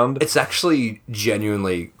going around. It's actually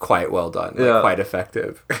genuinely quite well done. Like, Yeah. quite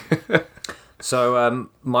effective. So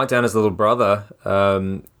Mike Dana's little brother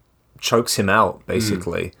chokes him out,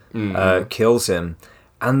 basically, kills him,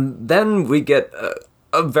 and then we get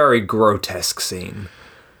a very grotesque scene.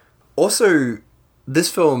 Also, this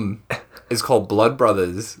film is called Blood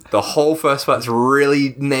Brothers. The whole first part's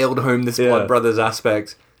really nailed home this Yeah. Blood Brothers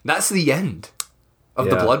aspect. That's the end of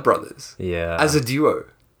the Yeah. Blood Brothers. Yeah. As a duo.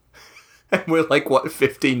 And we're like,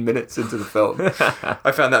 15 minutes into the film.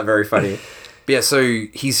 I found that very funny. But yeah, so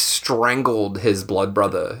he's strangled his blood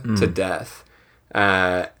brother to death.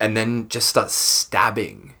 And then just starts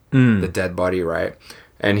stabbing the dead body, right?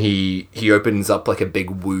 And he opens up like a big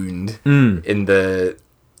wound in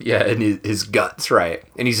his guts, right?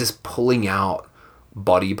 And he's just pulling out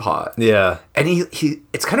body parts. Yeah. And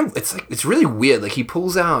it's really weird. Like, he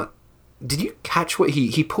pulls out, did you catch what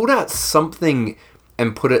he pulled out something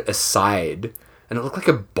and put it aside, and it looked like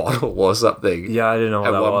a bottle or something. Yeah, I didn't know what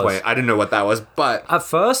At that one was. point, I didn't know what that was, but At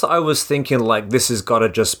first, I was thinking like this has got to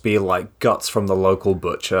just be like guts from the local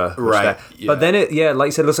butcher, which Right, they- But then like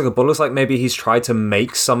you said, it looks like a bull. Looks like maybe he's tried to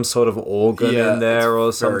make some sort of organ Yeah, in there or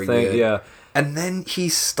it's very something. good. Yeah, and then he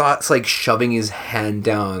starts like shoving his hand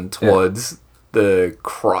down towards the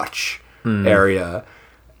crotch area,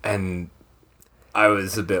 and I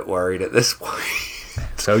was a bit worried at this point.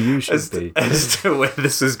 so you should be. as to where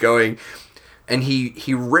this is going. And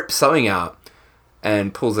he rips something out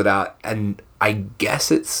and pulls it out, and I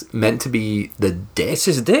guess it's meant to be the dick. It's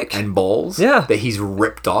his dick. And balls. Yeah. That he's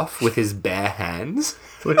ripped off with his bare hands.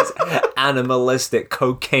 With his animalistic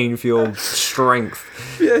cocaine-fueled strength.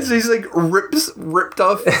 Yeah, so he's like ripped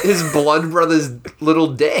off his blood brother's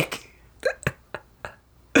little dick.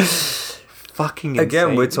 Fucking insane.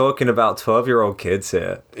 Again, we're talking about 12-year-old kids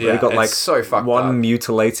here. Yeah, We got it's like so fucked one up.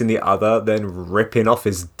 mutilating the other, then ripping off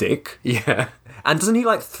his dick. Yeah. And doesn't he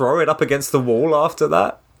like throw it up against the wall after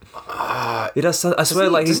that? He does. I swear,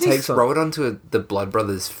 like he doesn't takes. throw it onto the blood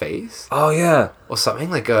brother's face Oh yeah, or something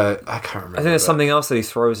like I can't remember. I think there's something else that he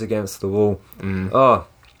throws against the wall. Oh,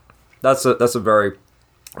 that's a very,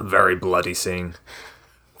 very bloody scene.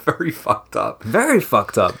 very fucked up. Very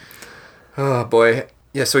fucked up. Oh boy.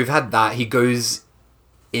 Yeah, so we've had that. He goes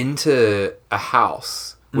into a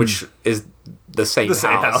house, which is the same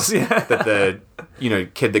same house, yeah. that the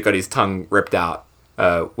kid that got his tongue ripped out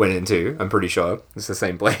went into. I'm pretty sure it's the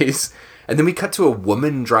same place. And then we cut to a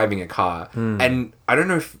woman driving a car, and I don't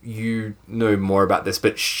know if you know more about this,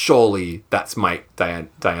 but surely that's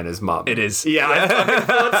Diana's mum. It is. Yeah, I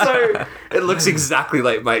thought so. It looks exactly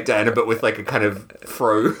like Mike Diana, but with like a kind of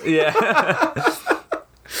fro. Yeah.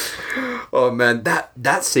 Oh man,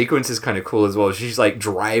 that sequence is kind of cool as well. She's like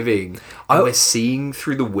driving, and we're seeing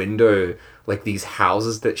through the window like these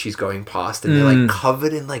houses that she's going past, and they're like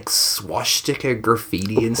covered in like swastika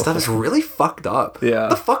graffiti and stuff. It's really fucked up. Yeah. What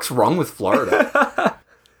the fuck's wrong with Florida?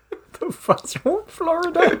 The fuck's wrong,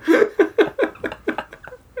 Florida?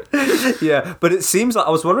 Yeah, but it seems like I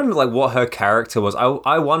was wondering like what her character was.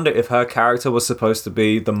 I wonder if her character was supposed to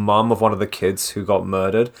be the mum of one of the kids who got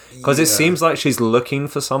murdered, because it seems like she's looking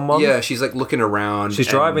for someone. Yeah, she's like looking around. She's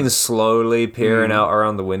driving slowly, peering out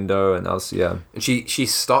around the window, and And she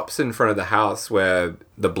stops in front of the house where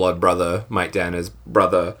the blood brother, Mike Diana's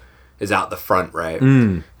brother, is out the front, right?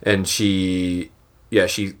 And she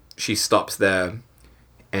stops there,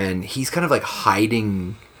 and he's kind of like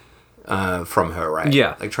hiding from her, right?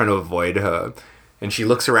 Yeah. Like trying to avoid her. And she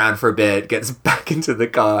looks around for a bit, gets back into the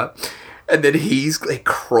car, and then he's like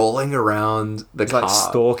crawling around the car. like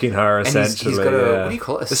stalking her And essentially. he's got a, yeah. what do you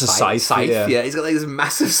call it? It's a scythe. Yeah. Yeah. He's got like this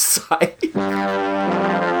massive scythe.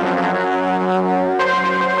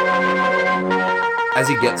 As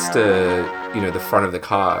he gets to, the front of the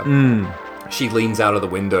car, she leans out of the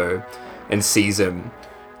window and sees him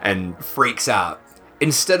and freaks out.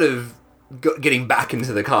 Instead of getting back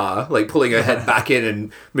into the car, like pulling her head back in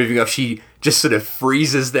and moving off, she just sort of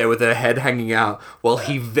freezes there with her head hanging out while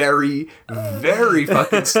he very, very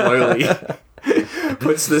fucking slowly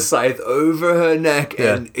puts the scythe over her neck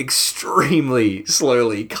and extremely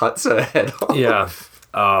slowly cuts her head off. Yeah.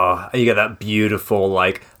 Oh, and you get that beautiful,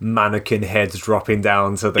 like, mannequin heads dropping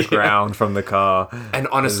down to the ground from the car. And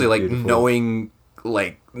honestly, like, beautiful.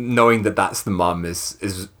 knowing that that's the mum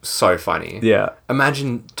is so funny. Yeah.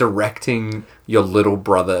 Imagine directing your little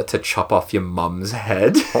brother to chop off your mum's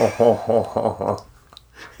head.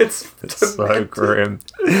 It's So grim.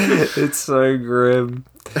 It's so grim.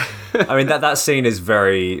 I mean, that scene is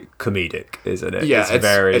very comedic, isn't it? Yeah, it's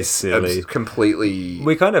very silly. It's completely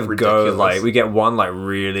We kind of ridiculous. go like we get one like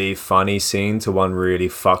really funny scene to one really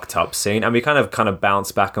fucked up scene, and we kind of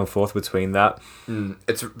bounce back and forth between that.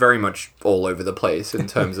 It's very much all over the place in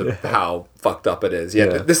terms of how fucked up it is. Yeah,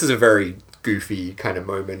 Yeah. this is a very goofy kind of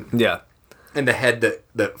moment. Yeah, And the head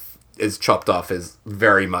that is chopped off is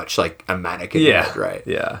very much like a mannequin yeah, head, right?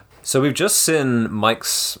 Yeah. So we've just seen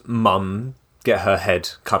Mike's mum get her head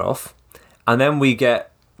cut off, and then we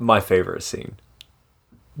get my favorite scene.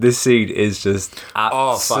 This scene is just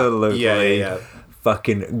absolutely Yeah.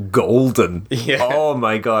 fucking golden. Yeah. Oh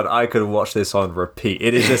my god, I could watch this on repeat.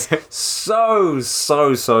 It is just so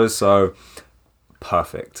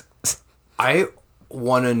perfect. I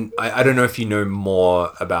want to... I don't know if you know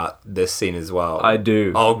more about this scene as well. I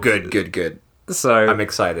do. Oh, good. So I'm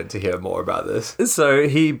excited to hear more about this. So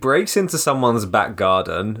he breaks into someone's back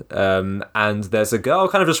garden, and there's a girl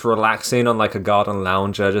kind of just relaxing on like a garden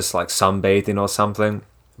lounger, just like sunbathing or something.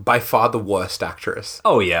 By far the worst actress.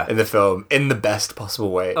 Oh yeah. In the film, in the best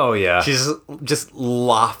possible way. Oh, yeah. She's just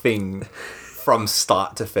laughing from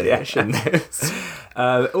start to finish in this.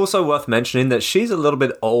 Also worth mentioning that she's a little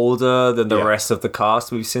bit older than the Yeah. rest of the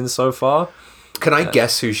cast we've seen so far. Can I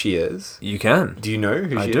guess who she is? You can. Do you know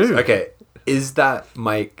who I she do. is? Okay. Is that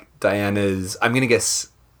Mike Diana's, I'm going to guess,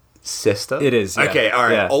 sister? It is, yeah. Okay, all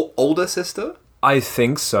right. Yeah. Older sister? I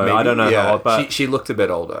think so. Maybe? I don't know yeah. how old, but she looked a bit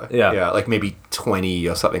older. Yeah. Yeah, like maybe 20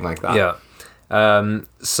 or something like that. yeah.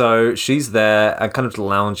 So she's there and kind of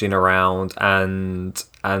lounging around, and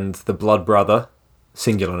the blood brother,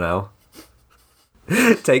 singular now,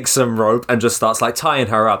 takes some rope and just starts like tying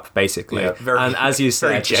her up, basically. Yeah, and as you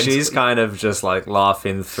very said, gently. she's kind of just like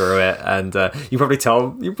laughing through it, and you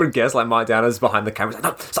probably guess like Mike Downer's behind the camera. Like,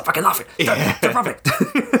 no, stop fucking laughing! Don't rub it.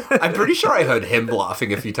 I'm pretty sure I heard him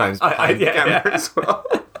laughing a few times behind the camera as well.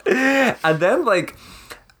 And then like.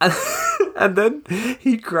 And then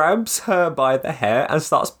he grabs her by the hair and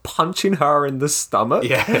starts punching her in the stomach.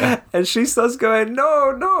 Yeah. And she starts going,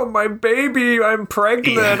 no, my baby, I'm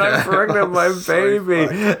pregnant, my So baby.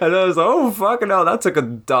 fucked. And I was like, oh, fucking hell, that took a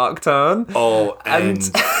dark turn. Oh, and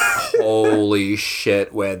holy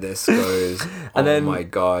shit, where this goes. And then my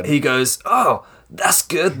God. He goes, oh, that's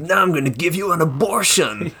good. Now I'm going to give you an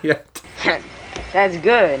abortion. Yeah. That's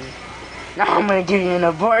good. Now I'm gonna give you an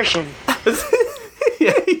abortion.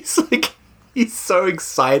 Yeah, he's so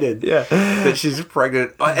excited Yeah. that she's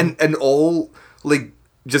pregnant. And all, like,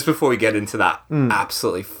 just before we get into that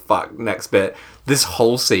absolutely fucked next bit, this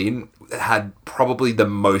whole scene had probably the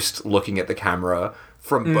most looking at the camera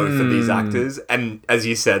from both of these actors. And as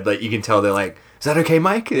you said, like, you can tell they're like, is that okay,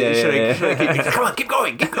 Mike? Should I keep, come on, keep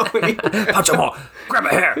going. Punch him more. Grab a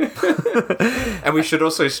hair. And we should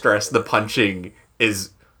also stress the punching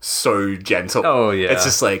is so gentle. Oh, yeah. It's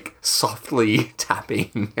just like softly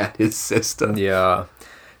tapping at his sister. Yeah.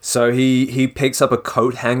 So he picks up a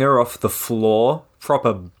coat hanger off the floor,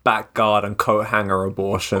 proper back garden coat hanger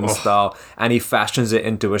abortion style, and he fashions it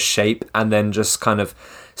into a shape and then just kind of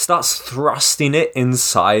starts thrusting it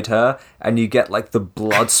inside her, and you get like the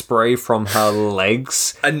blood spray from her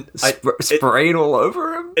legs And spraying all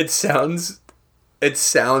over him. it sounds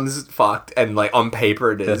fucked, and like on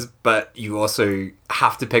paper it is, but you also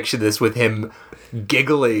have to picture this with him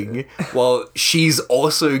giggling while she's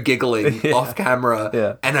also giggling off camera.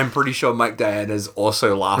 Yeah. And I'm pretty sure Mike Diana's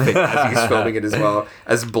also laughing as he's filming it as well,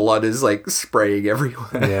 as blood is like spraying everywhere.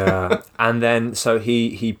 Yeah. And then so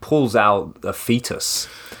he pulls out a fetus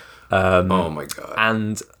Oh my God.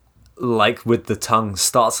 and like with the tongue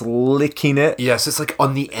starts licking it. Yes, it's like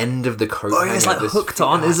on the end of the coat. Oh, yeah, it's hanger, like this hooked thing.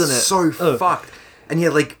 on, isn't it? So Ugh. fucked. And yeah,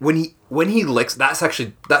 like when he licks,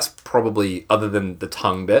 that's probably, other than the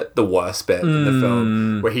tongue bit, the worst bit in the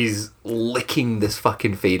film, where he's licking this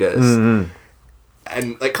fucking fetus.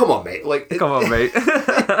 And like, come on, mate. Like, Come on, mate.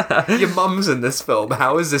 your mum's in this film.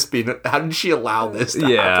 How did she allow this to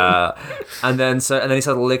happen? Yeah. And then he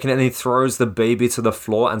starts licking it and he throws the baby to the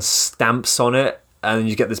floor and stamps on it. And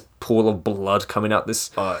you get this pool of blood coming out this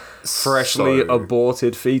freshly so-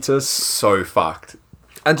 aborted fetus. So fucked.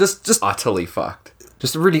 And just Utterly fucked.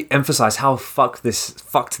 to really emphasize how fucked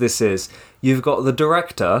this is, you've got the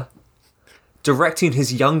director directing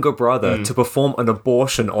his younger brother to perform an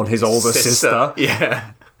abortion on his older sister.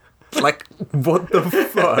 Yeah. Like, what the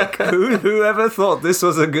fuck? Whoever thought this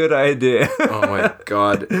was a good idea? Oh my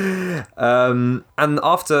God. And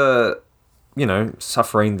after,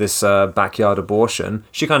 suffering this backyard abortion,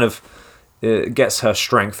 she kind of gets her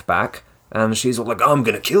strength back. And she's all like, I'm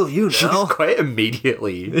going to kill you now. She's quite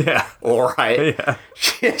immediately. Yeah. All right.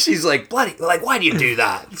 Yeah. She's like, bloody, like, why do you do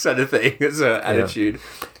that? Sort of thing. It's her attitude.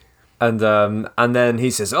 And then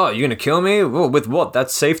he says, oh, you're going to kill me? Well, with what? That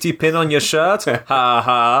safety pin on your shirt? Ha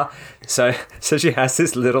ha. So she has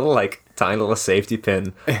this little, like, tiny little safety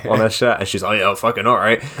pin on her shirt. And she's like, oh, yeah, fucking all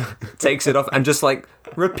right. Takes it off and just, like,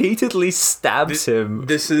 repeatedly stabs him.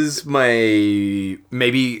 This is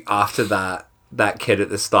maybe after that kid at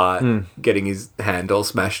the start getting his hand all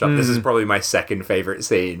smashed up. This is probably my second favorite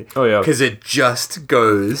scene. Oh, yeah. Because it just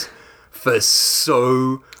goes for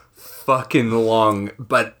so fucking long,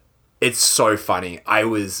 but it's so funny. I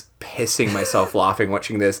was pissing myself laughing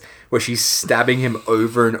watching this, where she's stabbing him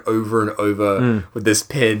over and over and over with this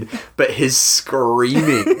pin, but his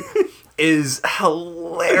screaming is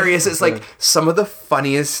hilarious. It's like some of the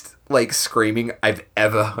funniest like screaming I've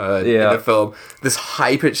ever heard in a film. This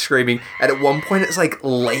high-pitched screaming, and at one point it's like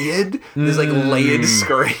layered. There's like layered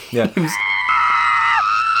screams. Yeah.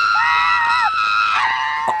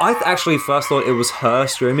 I actually first thought it was her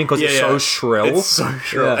screaming because it's so shrill. It's so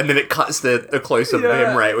shrill. Yeah. And then it cuts the close-up of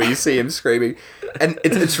him, right, where you see him screaming. And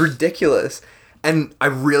it's ridiculous. And I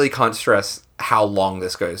really can't stress how long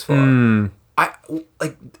this goes for.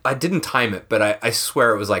 I didn't time it, but I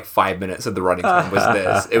swear it was like 5 minutes of the running time was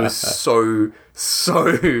this. It was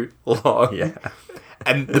so long. Yeah.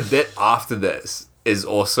 And the bit after this is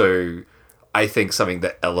also, I think, something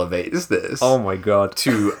that elevates this Oh my god.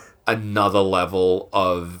 to another level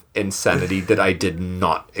of insanity that I did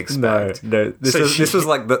not No, expect. no. This was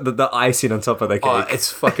like the icing on top of the cake. Oh,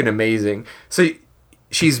 it's fucking amazing. So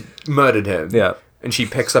she's murdered him. Yeah. And she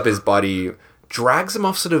picks up his body, drags him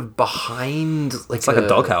off sort of behind It's like a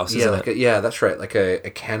doghouse, isn't it? Yeah, that's right, like a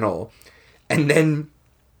kennel. And then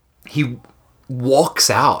he walks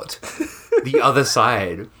out the other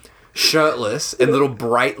side, shirtless, in little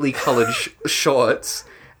brightly coloured shorts,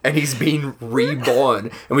 and he's been reborn.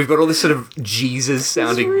 And we've got all this sort of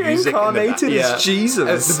Jesus-sounding music. Reincarnated as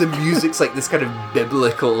Jesus. The music's like this kind of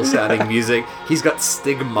biblical-sounding music. He's got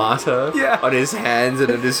stigmata on his hands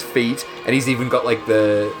and on his feet, and he's even got like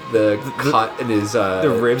the cut in his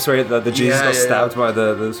the ribs where the Jesus got stabbed by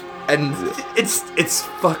the and it's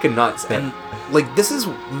fucking nuts. And like, this is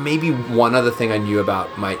maybe one other thing I knew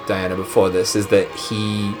about Mike Diana before this, is that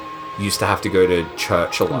he used to have to go to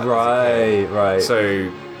church a lot. Right.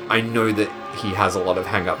 So I know that he has a lot of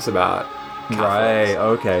hang-ups about Catholics. Right,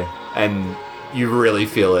 okay. And you really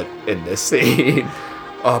feel it in this scene.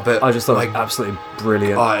 But I just thought it was absolutely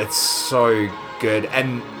brilliant. Oh, it's so good.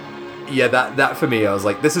 And yeah, that for me, I was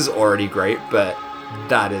like, this is already great, but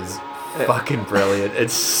that is fucking brilliant.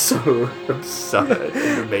 It's so absurd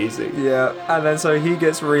and amazing. Yeah, and then so he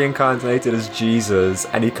gets reincarnated as Jesus,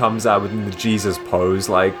 and he comes out within the Jesus pose,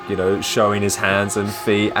 like, you know, showing his hands and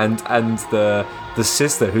feet, and the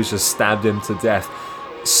sister who's just stabbed him to death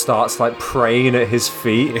starts like praying at his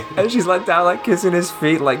feet, and she's like down, like kissing his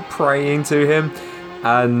feet, like praying to him,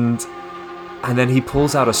 and then he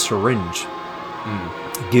pulls out a syringe,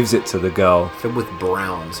 gives it to the girl, Filled with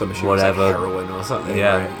brown, so I'm sure Whatever. it's like heroin or something.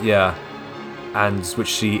 right? yeah, and which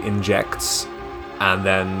she injects, and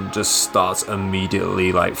then just starts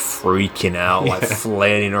immediately like freaking out, like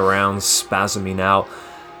flailing around, spasming out,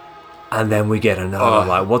 and then we get another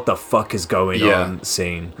like, what the fuck is going on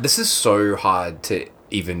scene. This is so hard to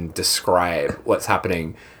even describe what's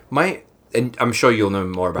happening. And I'm sure you'll know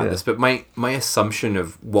more about this, but my assumption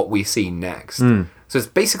of what we see next. So it's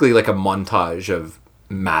basically like a montage of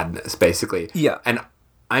madness, basically. Yeah. And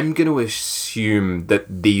I'm going to assume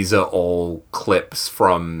that these are all clips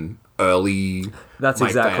from early That's Mike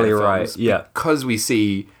exactly Diana right, films, yeah. because we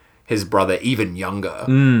see his brother even younger,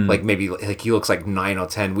 like maybe like he looks like 9 or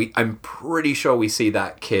 10. I'm pretty sure we see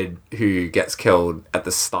that kid who gets killed at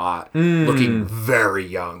the start looking very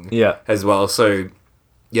young, as well. So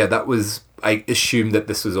yeah, that was, I assumed that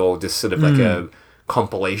this was all just sort of like a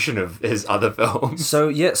compilation of his other films.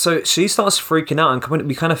 So she starts freaking out, and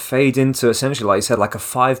we kind of fade into, essentially, like you said, like a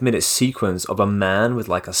 5-minute sequence of a man with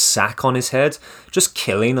like a sack on his head just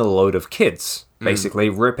killing a load of kids, basically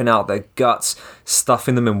ripping out their guts,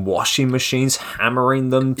 stuffing them in washing machines, hammering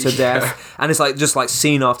them to death, and it's like just like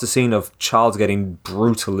scene after scene of childs getting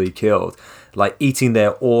brutally killed, like eating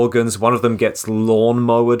their organs. One of them gets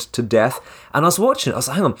lawn-mowed to death. And I was watching it, I was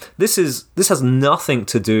like, hang on, this has nothing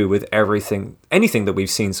to do with anything that we've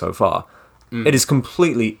seen so far. It is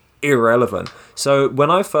completely irrelevant. So when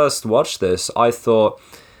I first watched this, I thought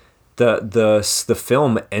that the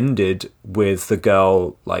film ended with the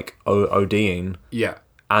girl like ODing. Yeah.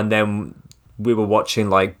 And then we were watching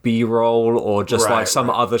like B-roll or just like some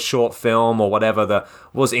other short film or whatever that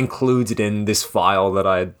was included in this file that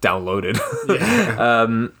I had downloaded.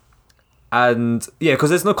 And yeah, because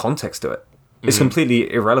there's no context to it. It's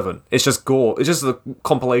completely irrelevant. It's just gore. It's just a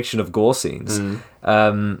compilation of gore scenes.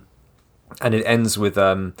 And it ends with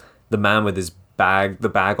the man with his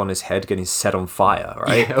the bag on his head getting set on fire,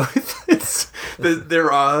 right? Yeah,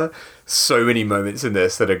 there are so many moments in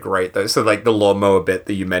this that are great, though. So, like, the lawnmower bit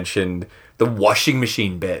that you mentioned, the washing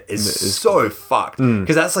machine bit is so fucked.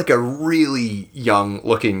 Because that's, like, a really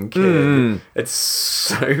young-looking kid. It's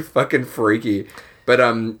so fucking freaky. But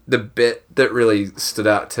the bit that really stood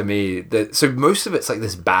out to me, so most of it's, like,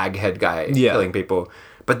 this baghead guy killing people.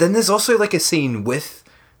 But then there's also, like, a scene with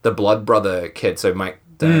the Blood Brother kid, so Mike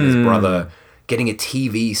Diana's brother, getting a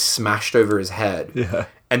TV smashed over his head. Yeah.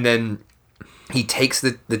 And then he takes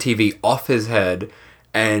the TV off his head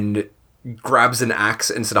and grabs an axe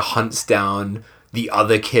and sort of hunts down the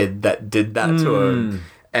other kid that did that to him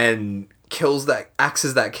and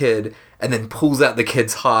axes that kid and then pulls out the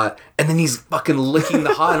kid's heart, and then he's fucking licking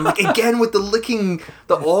the heart. I'm like, again, with the licking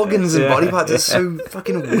the organs and body parts, it's so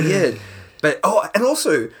fucking weird. But, and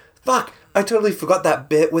also, fuck, I totally forgot that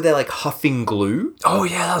bit where they're like huffing glue. Oh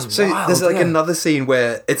yeah, that was So wild. there's like another scene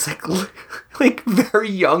where it's like like very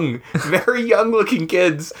young looking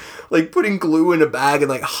kids, like putting glue in a bag and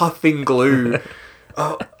like huffing glue.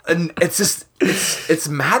 Oh, and it's just, it's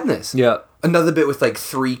madness. Yeah. Another bit with like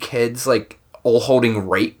 3 kids, like all holding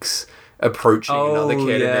rakes, approaching another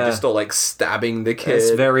kid, and they're just all like stabbing the kid.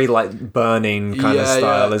 It's very like Burning kind of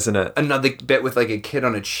style, isn't it? Another bit with like a kid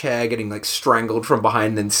on a chair getting like strangled from behind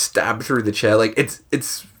and then stabbed through the chair. Like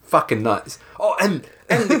it's fucking nuts. Oh, and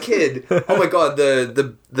the kid. Oh my god,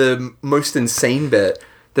 the most insane bit.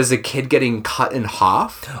 There's a kid getting cut in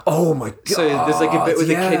half. Oh my god. So there's like a bit with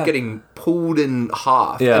a kid getting pulled in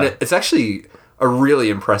half. Yeah. And it's actually a really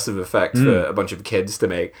impressive effect for a bunch of kids to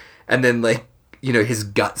make. And then like, you know, his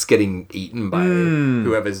guts getting eaten by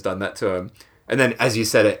whoever's done that to him. And then, as you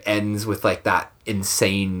said, it ends with like that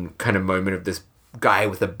insane kind of moment of this guy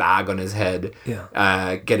with a bag on his head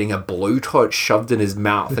getting a blowtorch shoved in his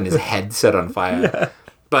mouth and his head set on fire. Yeah.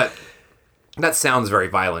 But that sounds very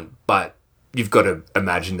violent, but you've got to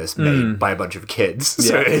imagine this made by a bunch of kids.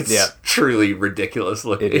 So it's truly ridiculous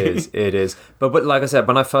looking. It is. But like I said,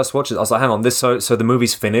 when I first watched it, I was like, hang on, so the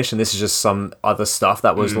movie's finished and this is just some other stuff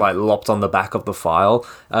that was like lopped on the back of the file.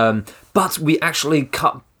 But we actually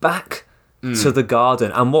cut back to the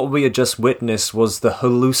garden, and what we had just witnessed was the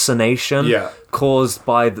hallucination caused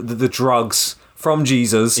by the drugs from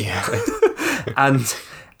Jesus. Yeah.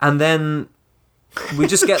 and then we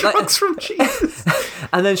just get that drugs from Jesus.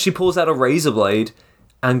 And then she pulls out a razor blade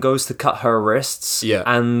and goes to cut her wrists. Yeah.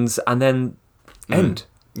 And then end.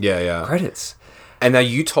 Yeah. Credits. And now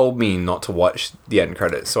you told me not to watch the end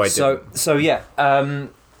credits, so I didn't. So yeah,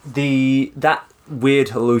 that weird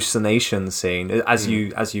hallucination scene, as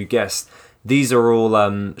you guessed, these are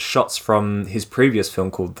all shots from his previous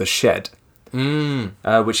film called The Shed,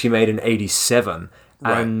 which he made in '87,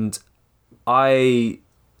 and I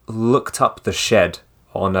looked up The Shed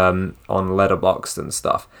on Letterboxd and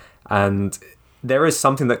stuff, and there is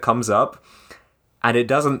something that comes up, and it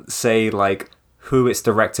doesn't say like who it's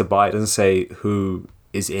directed by, it doesn't say who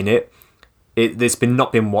is in it. It's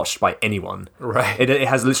not been watched by anyone. Right. It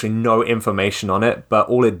has literally no information on it, but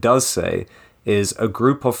all it does say is a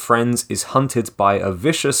group of friends is hunted by a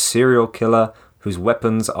vicious serial killer whose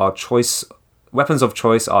weapons of choice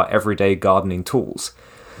are everyday gardening tools.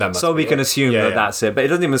 So we can assume that's it, but it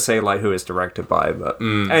doesn't even say like who it's directed by. But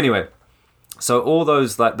anyway, so all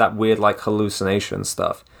those that weird like hallucination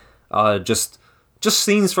stuff are just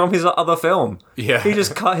scenes from his other film. Yeah, he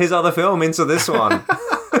just cut his other film into this one.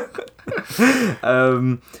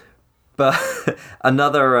 But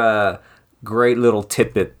another great little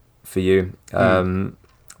tidbit for you. The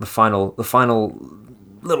final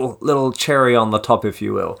little cherry on the top, if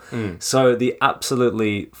you will. So the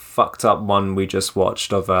absolutely fucked up one we just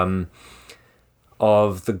watched of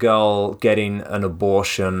the girl getting an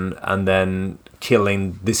abortion and then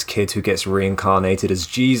killing this kid who gets reincarnated as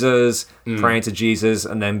Jesus, praying to Jesus,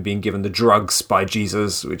 and then being given the drugs by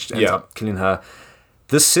Jesus, which ends up killing her.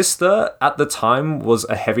 The sister at the time was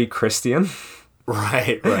a heavy Christian.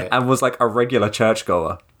 Right. And was like a regular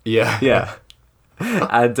churchgoer. Yeah.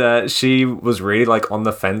 And she was really like on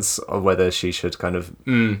the fence of whether she should kind of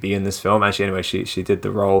be in this film. Actually, anyway, she did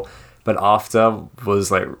the role, but after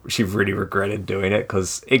was like she really regretted doing it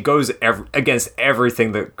because it goes against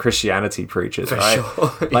everything that Christianity preaches, right?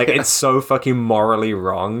 Sure. Like it's so fucking morally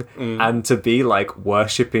wrong, and to be like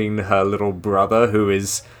worshipping her little brother who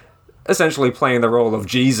is essentially playing the role of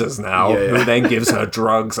Jesus now, who then gives her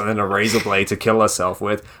drugs and then a razor blade to kill herself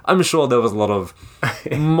with. I'm sure there was a lot of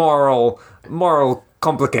moral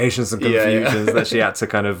complications and confusions that she had to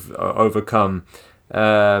kind of overcome.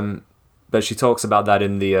 But she talks about that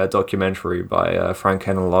in the documentary by Frank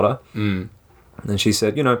Henenlotter. And she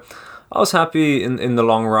said, I was happy in the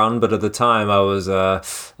long run, but at the time I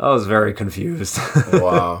was very confused.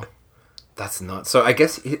 Wow. That's nuts. So I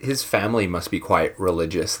guess his family must be quite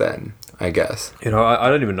religious then, I guess. I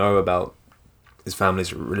don't even know about his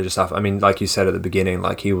family's religious stuff. I mean, like you said at the beginning,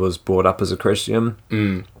 like he was brought up as a Christian.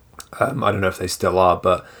 I don't know if they still are,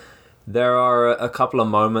 but there are a couple of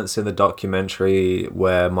moments in the documentary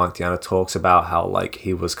where Mike Diana talks about how like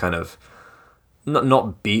he was kind of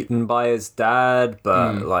not beaten by his dad,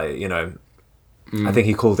 but like, I think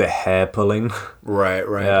he called it hair pulling. Right.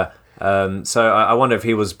 Yeah. So I wonder if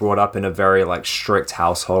he was brought up in a very like strict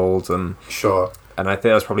household, and sure. And I think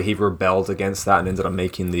that was probably he rebelled against that and ended up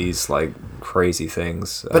making these like crazy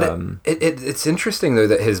things. But it's interesting though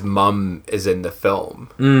that his mum is in the film,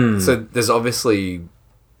 so there's obviously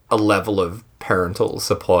a level of parental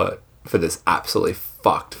support for this absolutely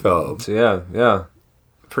fucked film. So yeah,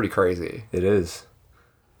 pretty crazy. It is,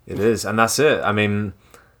 and that's it. I mean,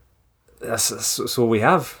 that's all we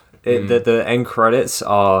have. The end credits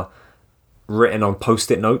are written on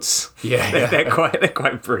post-it notes. Yeah. they're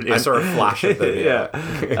quite brilliant. I saw a flash of them.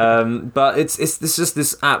 Yeah. But it's just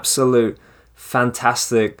this absolute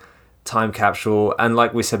fantastic time capsule, and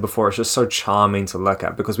like we said before, it's just so charming to look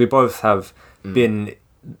at because we both have been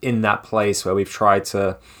in that place where we've tried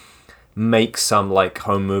to make some like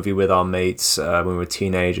home movie with our mates when we were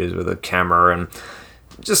teenagers with a camera and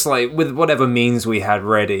just like with whatever means we had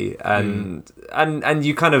ready, and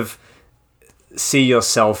you kind of see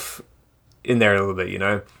yourself in there a little bit, you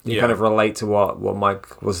know. You kind of relate to what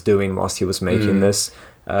Mike was doing whilst he was making this.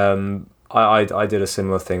 I did a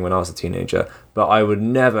similar thing when I was a teenager, but I would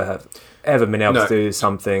never have ever been able to do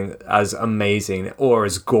something as amazing or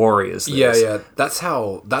as gory as this. Yeah.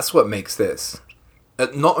 That's what makes this.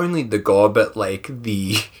 Not only the gore, but like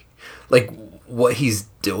like what he's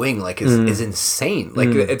doing, like is insane. Like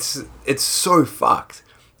it's so fucked.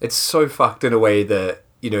 It's so fucked in a way that,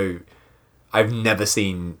 you know, I've never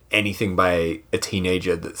seen anything by a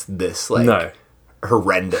teenager that's this like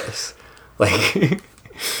horrendous. Like,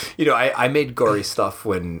 you know, I made gory stuff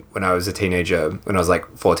when I was a teenager, when I was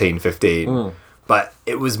like 14, 15. But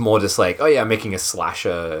it was more just like, oh yeah, I'm making a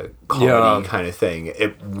slasher comedy kind of thing.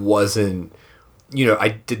 It wasn't, you know, I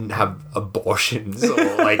didn't have abortions or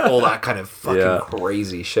like all that kind of fucking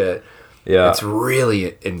crazy shit. Yeah, it's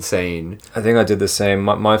really insane. I think I did the same.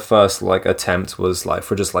 My first like attempt was like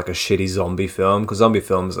for just like a shitty zombie film, because zombie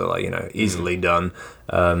films are like, you know, easily done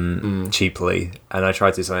cheaply, and I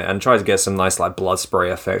tried to do something and tried to get some nice like blood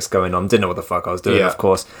spray effects going on. Didn't know what the fuck I was doing, of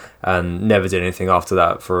course, and never did anything after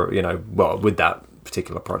that for, you know, well, with that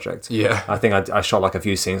particular project. I think I shot like a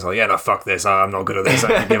few scenes like, no, fuck this, I'm not good at this,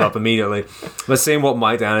 I give up immediately. But seeing what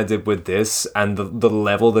Mike Downer did with this and the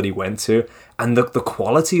level that he went to and the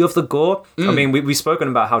quality of the gore, I mean, we've spoken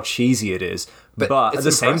about how cheesy it is, but at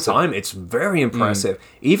the same time it's very impressive.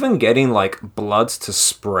 Even getting like blood to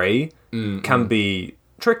spray can be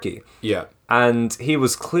tricky. And he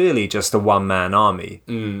was clearly just a one-man army,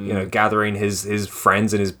 you know, gathering his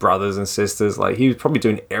friends and his brothers and sisters. Like, he was probably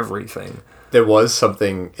doing everything. There was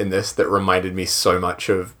something in this that reminded me so much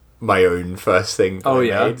of my own first thing that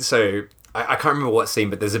I made. So I can't remember what scene,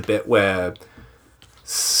 but there's a bit where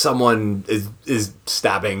someone is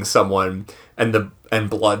stabbing someone and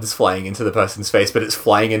blood's flying into the person's face, but it's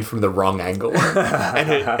flying in from the wrong angle.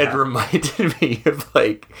 And it reminded me of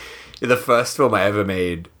like the first film I ever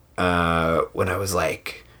made when I was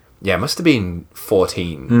like, it must have been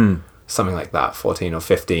 14, something like that, 14 or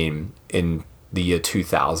 15 in the year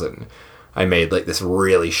 2000. I made like this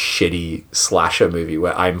really shitty slasher movie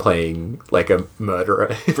where I'm playing like a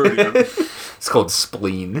murderer. Brilliant. It's called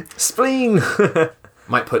Spleen.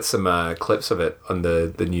 Might put some clips of it on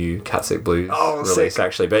the new Cat Sick Blues release,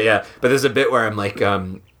 actually. But there's a bit where I'm like,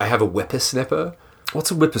 I have a whippersnipper. What's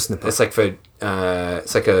a whippersnipper? It's like for,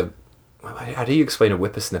 it's like a, how do you explain a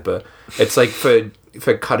whippersnipper? It's like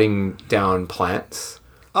for cutting down plants.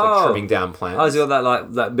 It's like trimming down plants. Oh, is it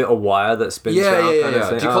that that bit of wire that spins around? Yeah.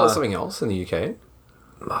 Do you call it something else in the UK?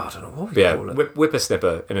 I don't know what we call it.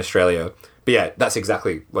 Whippersnipper in Australia. But yeah, that's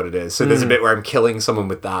exactly what it is. So there's a bit where I'm killing someone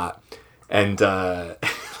with that. And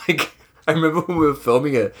like, I remember when we were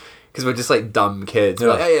filming it, because we're just like dumb kids.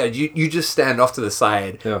 We're like, you just stand off to the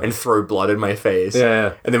side and throw blood in my face.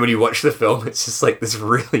 And then when you watch the film, it's just like this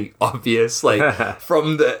really obvious, like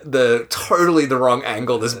from the totally the wrong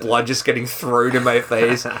angle, this blood just getting thrown in my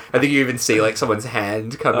face. I think you even see like someone's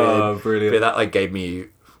hand come in. Oh, brilliant. But that like gave me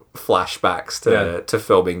flashbacks to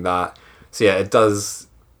filming that. So yeah, it does,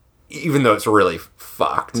 even though it's really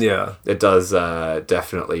fucked. It does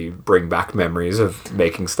definitely bring back memories of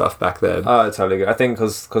making stuff back then. Oh, totally good. I think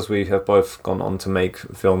because we have both gone on to make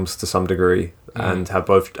films to some degree and have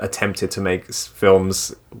both attempted to make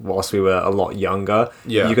films whilst we were a lot younger.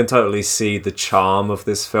 You can totally see the charm of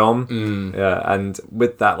this film. And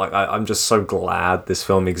with that, like, I'm just so glad this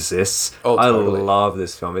film exists. Totally. I love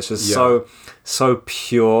this film. It's just so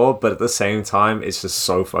pure, but at the same time, it's just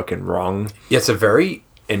so fucking wrong. Yeah, it's a very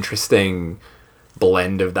interesting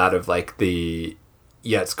blend of that, of like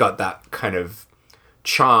it's got that kind of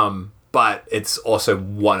charm, but it's also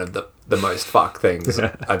one of the most fucked things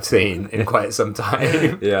I've seen in quite some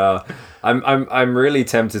time. I'm really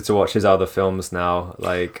tempted to watch his other films now.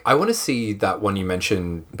 Like, I want to see that one you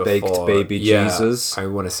mentioned before, Baked Baby Jesus. I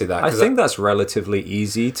want to see that. I think that's relatively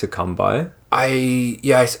easy to come by. I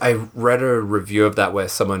read a review of that where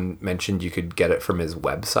someone mentioned you could get it from his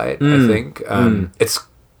website. I think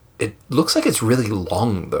it looks like it's really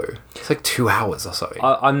long though. It's like 2 hours or something.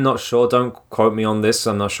 I'm not sure. Don't quote me on this.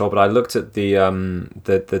 I'm not sure, but I looked at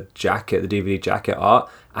the jacket, the DVD jacket art,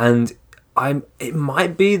 and It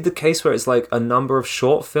might be the case where it's like a number of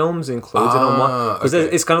short films included on one, because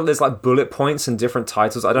it's kind of, there's like bullet points and different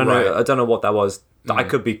titles. I don't know. I don't know what that was. I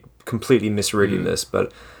could be completely misreading this,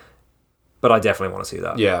 but I definitely want to see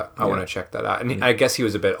that. Yeah, I want to check that out. And I guess he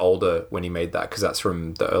was a bit older when he made that, because that's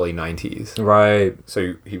from the early 90s. Right.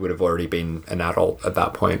 So he would have already been an adult at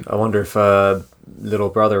that point. I wonder if little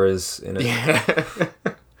brother is in it. Yeah.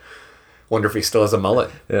 Wonder if he still has a mullet.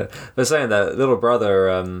 Yeah. They're saying that little brother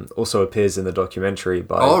also appears in the documentary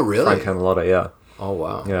by Frank Canalotta. Yeah. Oh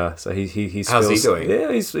wow. Yeah. So he's how's he doing?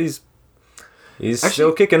 Yeah, he's actually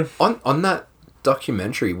still kicking. On that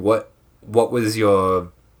documentary, what was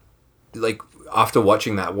your, like, after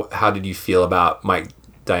watching that, how did you feel about Mike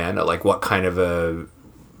Diana? Like, what kind of a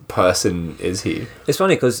person is he? It's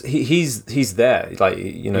funny because he's there, like,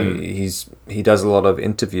 you know, he does a lot of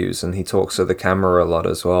interviews and he talks to the camera a lot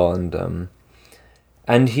as well,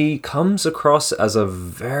 and he comes across as a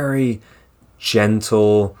very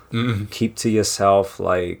gentle, keep to yourself,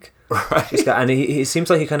 like, right. And he seems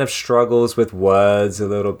like he kind of struggles with words a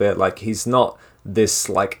little bit. Like, he's not this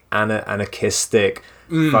like anarchistic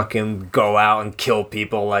fucking go out and kill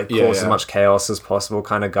people, like cause as much chaos as possible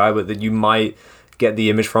kind of guy, but that you might get the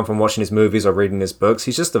image from watching his movies or reading his books.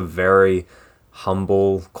 He's just a very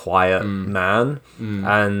humble, quiet man.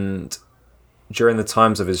 And during the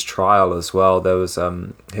times of his trial as well, there was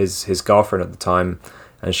his girlfriend at the time,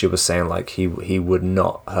 and she was saying like he would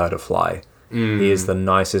not hurt a fly. He is the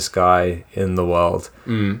nicest guy in the world.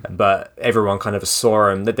 But everyone kind of saw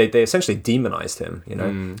him, that they essentially demonized him, you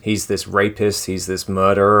know. He's this rapist, he's this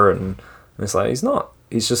murderer, and it's like he's not.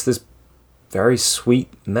 He's just this very sweet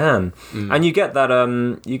man. And you get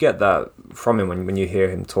that from him when you hear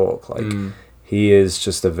him talk. Like, he is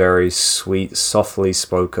just a very sweet, softly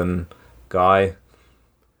spoken guy.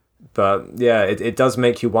 But yeah, it does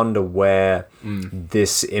make you wonder where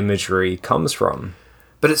this imagery comes from.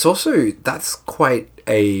 But it's also, that's quite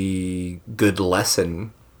a good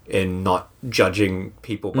lesson in not judging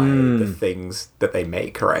people by the things that they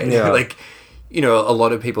make, right? Yeah. Like, you know, a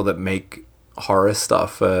lot of people that make horror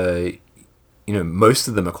stuff, you know, most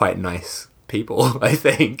of them are quite nice people, I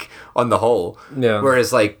think, on the whole. Yeah.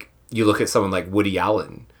 Whereas, like, you look at someone like Woody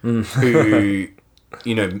Allen, who,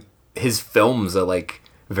 you know, his films are, like,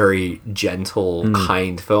 very gentle,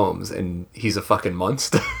 kind films, and he's a fucking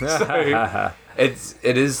monster. So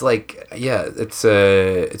it is like, yeah, it's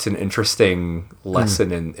an interesting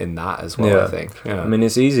lesson in that as well. I think. Yeah. I mean,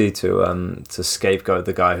 it's easy to scapegoat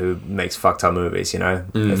the guy who makes fucked up movies. You know,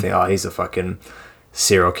 they think, oh, he's a fucking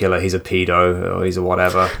serial killer, he's a pedo, or he's a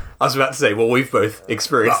whatever. I was about to say, well, we've both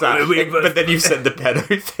experienced that, but then you've said the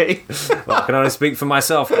pedo thing. Well, I can only speak for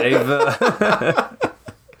myself, Dave.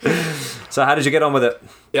 So how did you get on with it?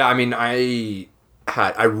 Yeah, I mean, I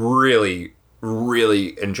really,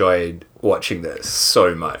 really enjoyed watching this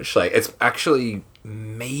so much. Like, it's actually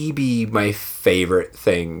maybe my favorite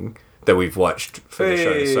thing that we've watched for the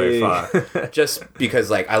show so far. Just because,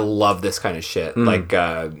 like, I love this kind of shit. Like,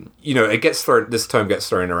 you know, this term gets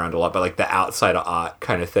thrown around a lot, but like the outsider art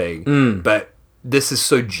kind of thing. But this is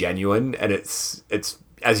so genuine, and it's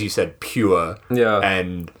as you said, pure. Yeah.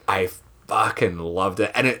 And I fucking loved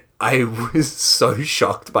it. And I was so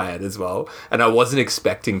shocked by it as well, and I wasn't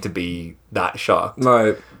expecting to be that shocked.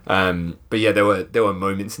 Right. But yeah, there were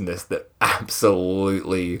moments in this that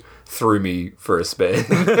absolutely threw me for a spin.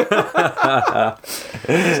 So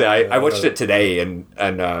I watched it today, and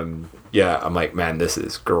yeah, I'm like, man, this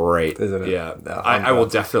is great. Isn't it? Yeah, no, I will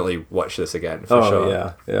definitely watch this again for sure.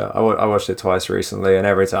 Yeah. I watched it twice recently, and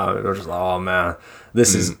every time it was just like, oh man,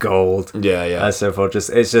 this is gold. Yeah. And so forth.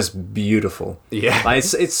 It's just beautiful. Yeah, like,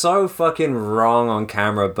 it's so fucking wrong on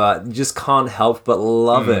camera, but you just can't help but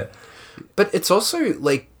love it. But it's also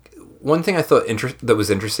like, one thing I thought that was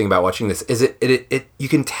interesting about watching this is it you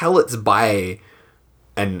can tell it's by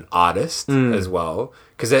an artist as well,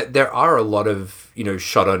 because there are a lot of, you know,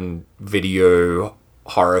 shot on video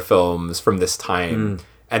horror films from this time,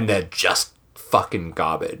 and they're just fucking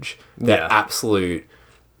garbage. They're absolute,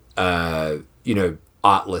 you know,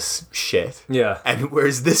 artless shit. Yeah. And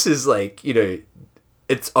whereas this is like, you know,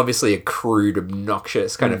 it's obviously a crude,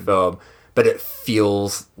 obnoxious kind of film, but it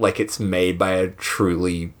feels like it's made by a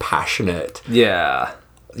truly passionate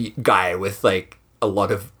guy with like a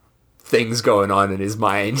lot of things going on in his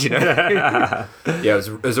mind, you know. Yeah,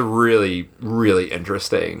 it was a really, really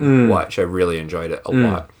interesting watch. I really enjoyed it a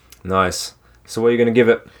lot. Nice. So what are you going to give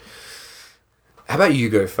it? How about you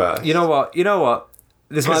go first? You know what?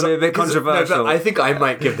 This might be a bit controversial. No, I think I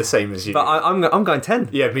might give the same as you. But I'm going 10.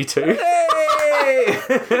 Yeah, me too. Hey!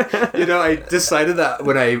 You know, I decided that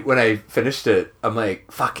when I finished it, I'm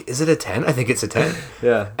like, fuck, is it a 10? I think it's a 10.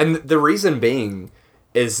 Yeah. And the reason being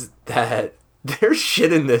is that there's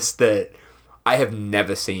shit in this that I have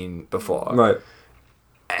never seen before. Right.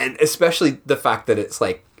 And especially the fact that it's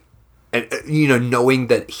like, and you know, knowing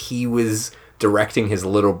that he was directing his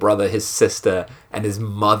little brother, his sister, and his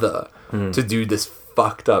mother to do this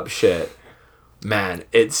fucked up shit. Man,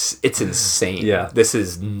 it's insane. Yeah. This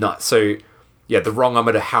is nuts. So, yeah, the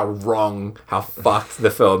wrongometer, how fucked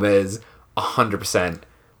the film is, 100%.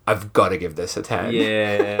 I've got to give this a 10.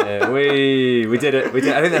 Yeah, we did it. We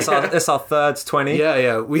did. I think that's our third 20.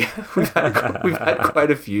 Yeah. We've had quite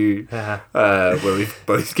a few where we've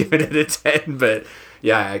both given it a 10, but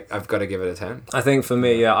yeah, I've got to give it a 10. I think for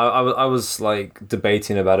me, I was like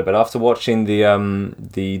debating about it, but after watching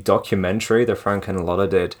the documentary that Frank and Lotta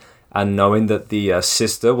did, and knowing that the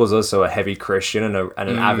sister was also a heavy Christian and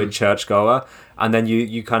an avid churchgoer, and then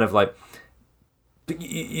you kind of like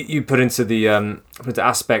you put into the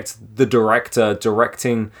aspect the director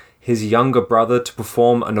directing his younger brother to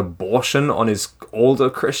perform an abortion on his older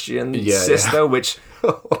Christian sister, which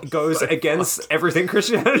goes against everything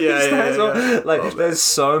Christianity stands for. Like, there's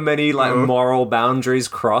so many like moral boundaries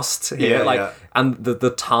crossed here, and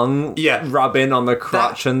the tongue rubbing on the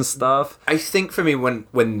crotch and stuff. I think for me,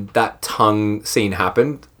 when that tongue scene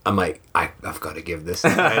happened, I'm like, I've got to give this a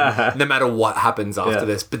 10, no matter what happens after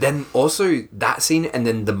this. But then also that scene, and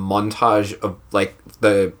then the montage of like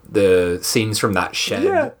the scenes from that shed He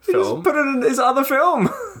just film. put it in his other film.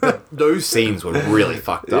 Those scenes were really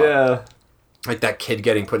fucked up. Yeah. Like that kid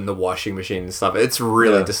getting put in the washing machine and stuff. It's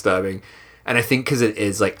really disturbing. And I think because it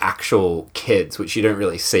is like actual kids, which you don't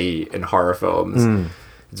really see in horror films,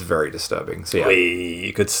 it's very disturbing. So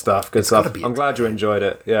yeah. Good stuff. Good stuff. I'm glad you enjoyed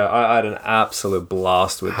it. Yeah, I had an absolute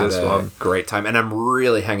blast with this one. Great time. And I'm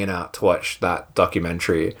really hanging out to watch that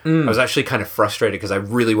documentary. I was actually kind of frustrated because I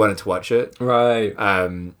really wanted to watch it. Right.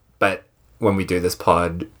 But when we do this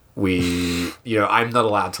pod, I'm not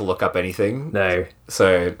allowed to look up anything. No.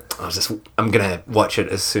 So I'm going to watch it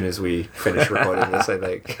as soon as we finish recording this, I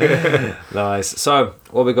think. Nice. So,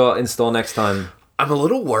 what we got in store next time? I'm a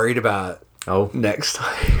little worried about next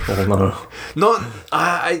time. Oh, no.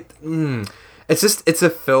 It's a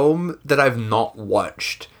film that I've not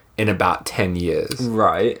watched in about 10 years.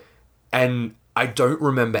 Right. And I don't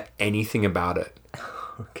remember anything about it.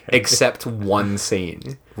 Except one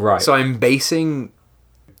scene. Right. So I'm basing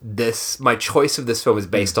my choice of this film is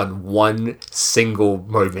based on one single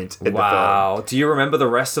moment in the film. Wow. Do you remember the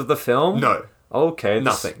rest of the film? No. Okay.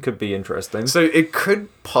 Nothing. Could be interesting. So it could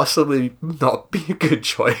possibly not be a good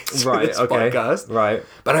choice for this podcast. Right.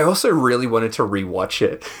 But I also really wanted to rewatch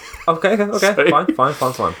it. Okay. Fine.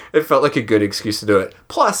 It felt like a good excuse to do it.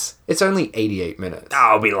 Plus, it's only 88 minutes.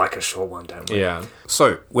 That'll be like a short one, don't we? Yeah.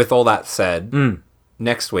 So, with all that said,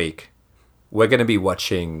 next week, we're going to be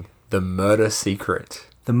watching The Murder Secret.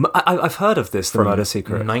 I've heard of this, The Murder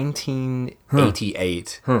Secret.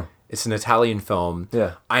 1988. It's an Italian film.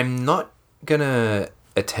 Yeah. I'm not going to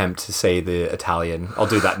attempt to say the Italian. I'll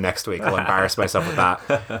do that next week. I'll embarrass myself with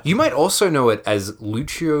that. You might also know it as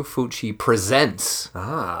Lucio Fulci Presents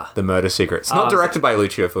The Murder Secret. It's not directed by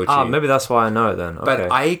Lucio Fulci. Maybe that's why I know it then. Okay.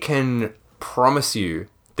 But I can promise you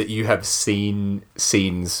that you have seen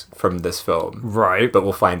scenes from this film. Right. But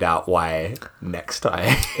we'll find out why next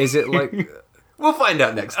time. Is it like... We'll find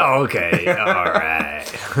out next time. Okay. All right.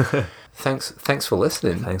 Thanks for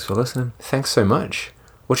listening. Thanks for listening. Thanks so much.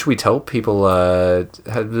 What should we tell people? How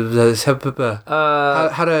do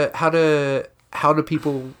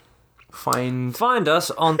people find us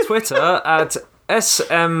on Twitter at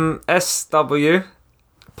SMSW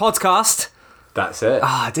Podcast? That's it.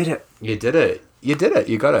 I did it. You did it. You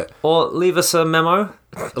got it. Or leave us a memo.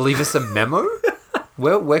 Leave us a memo?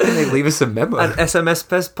 Where can they leave us a memo? At SMS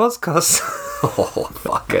Pest Podcast. Oh,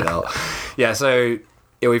 fucking hell. Yeah, so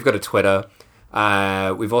we've got a Twitter.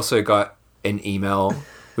 We've also got an email,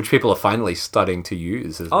 which people are finally starting to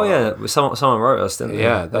use as well. Oh, yeah. Someone wrote us, didn't they?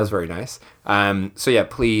 Yeah, that was very nice. So, yeah,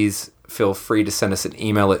 please feel free to send us an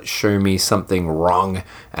email at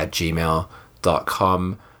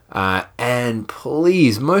showmesomethingwrong@gmail.com. And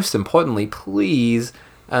please, most importantly, please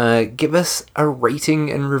give us a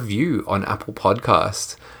rating and review on Apple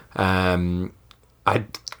Podcasts. I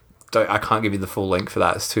can't give you the full link for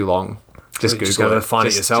that. It's too long. Just Google gotta it. find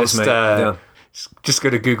it yourselves, mate. Just go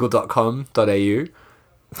to google.com.au.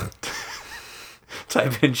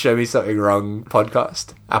 Type in Show Me Something Wrong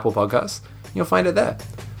podcast, Apple Podcasts. You'll find it there.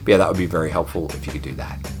 But yeah, that would be very helpful if you could do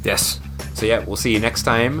that. Yes. So yeah, we'll see you next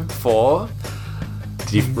time for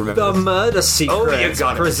Do you remember? The this? Murder Secret, Oh, you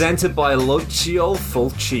got it. presented by Lucio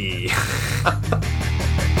Fulci.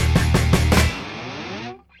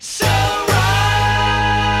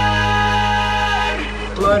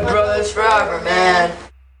 Blood brothers forever, man.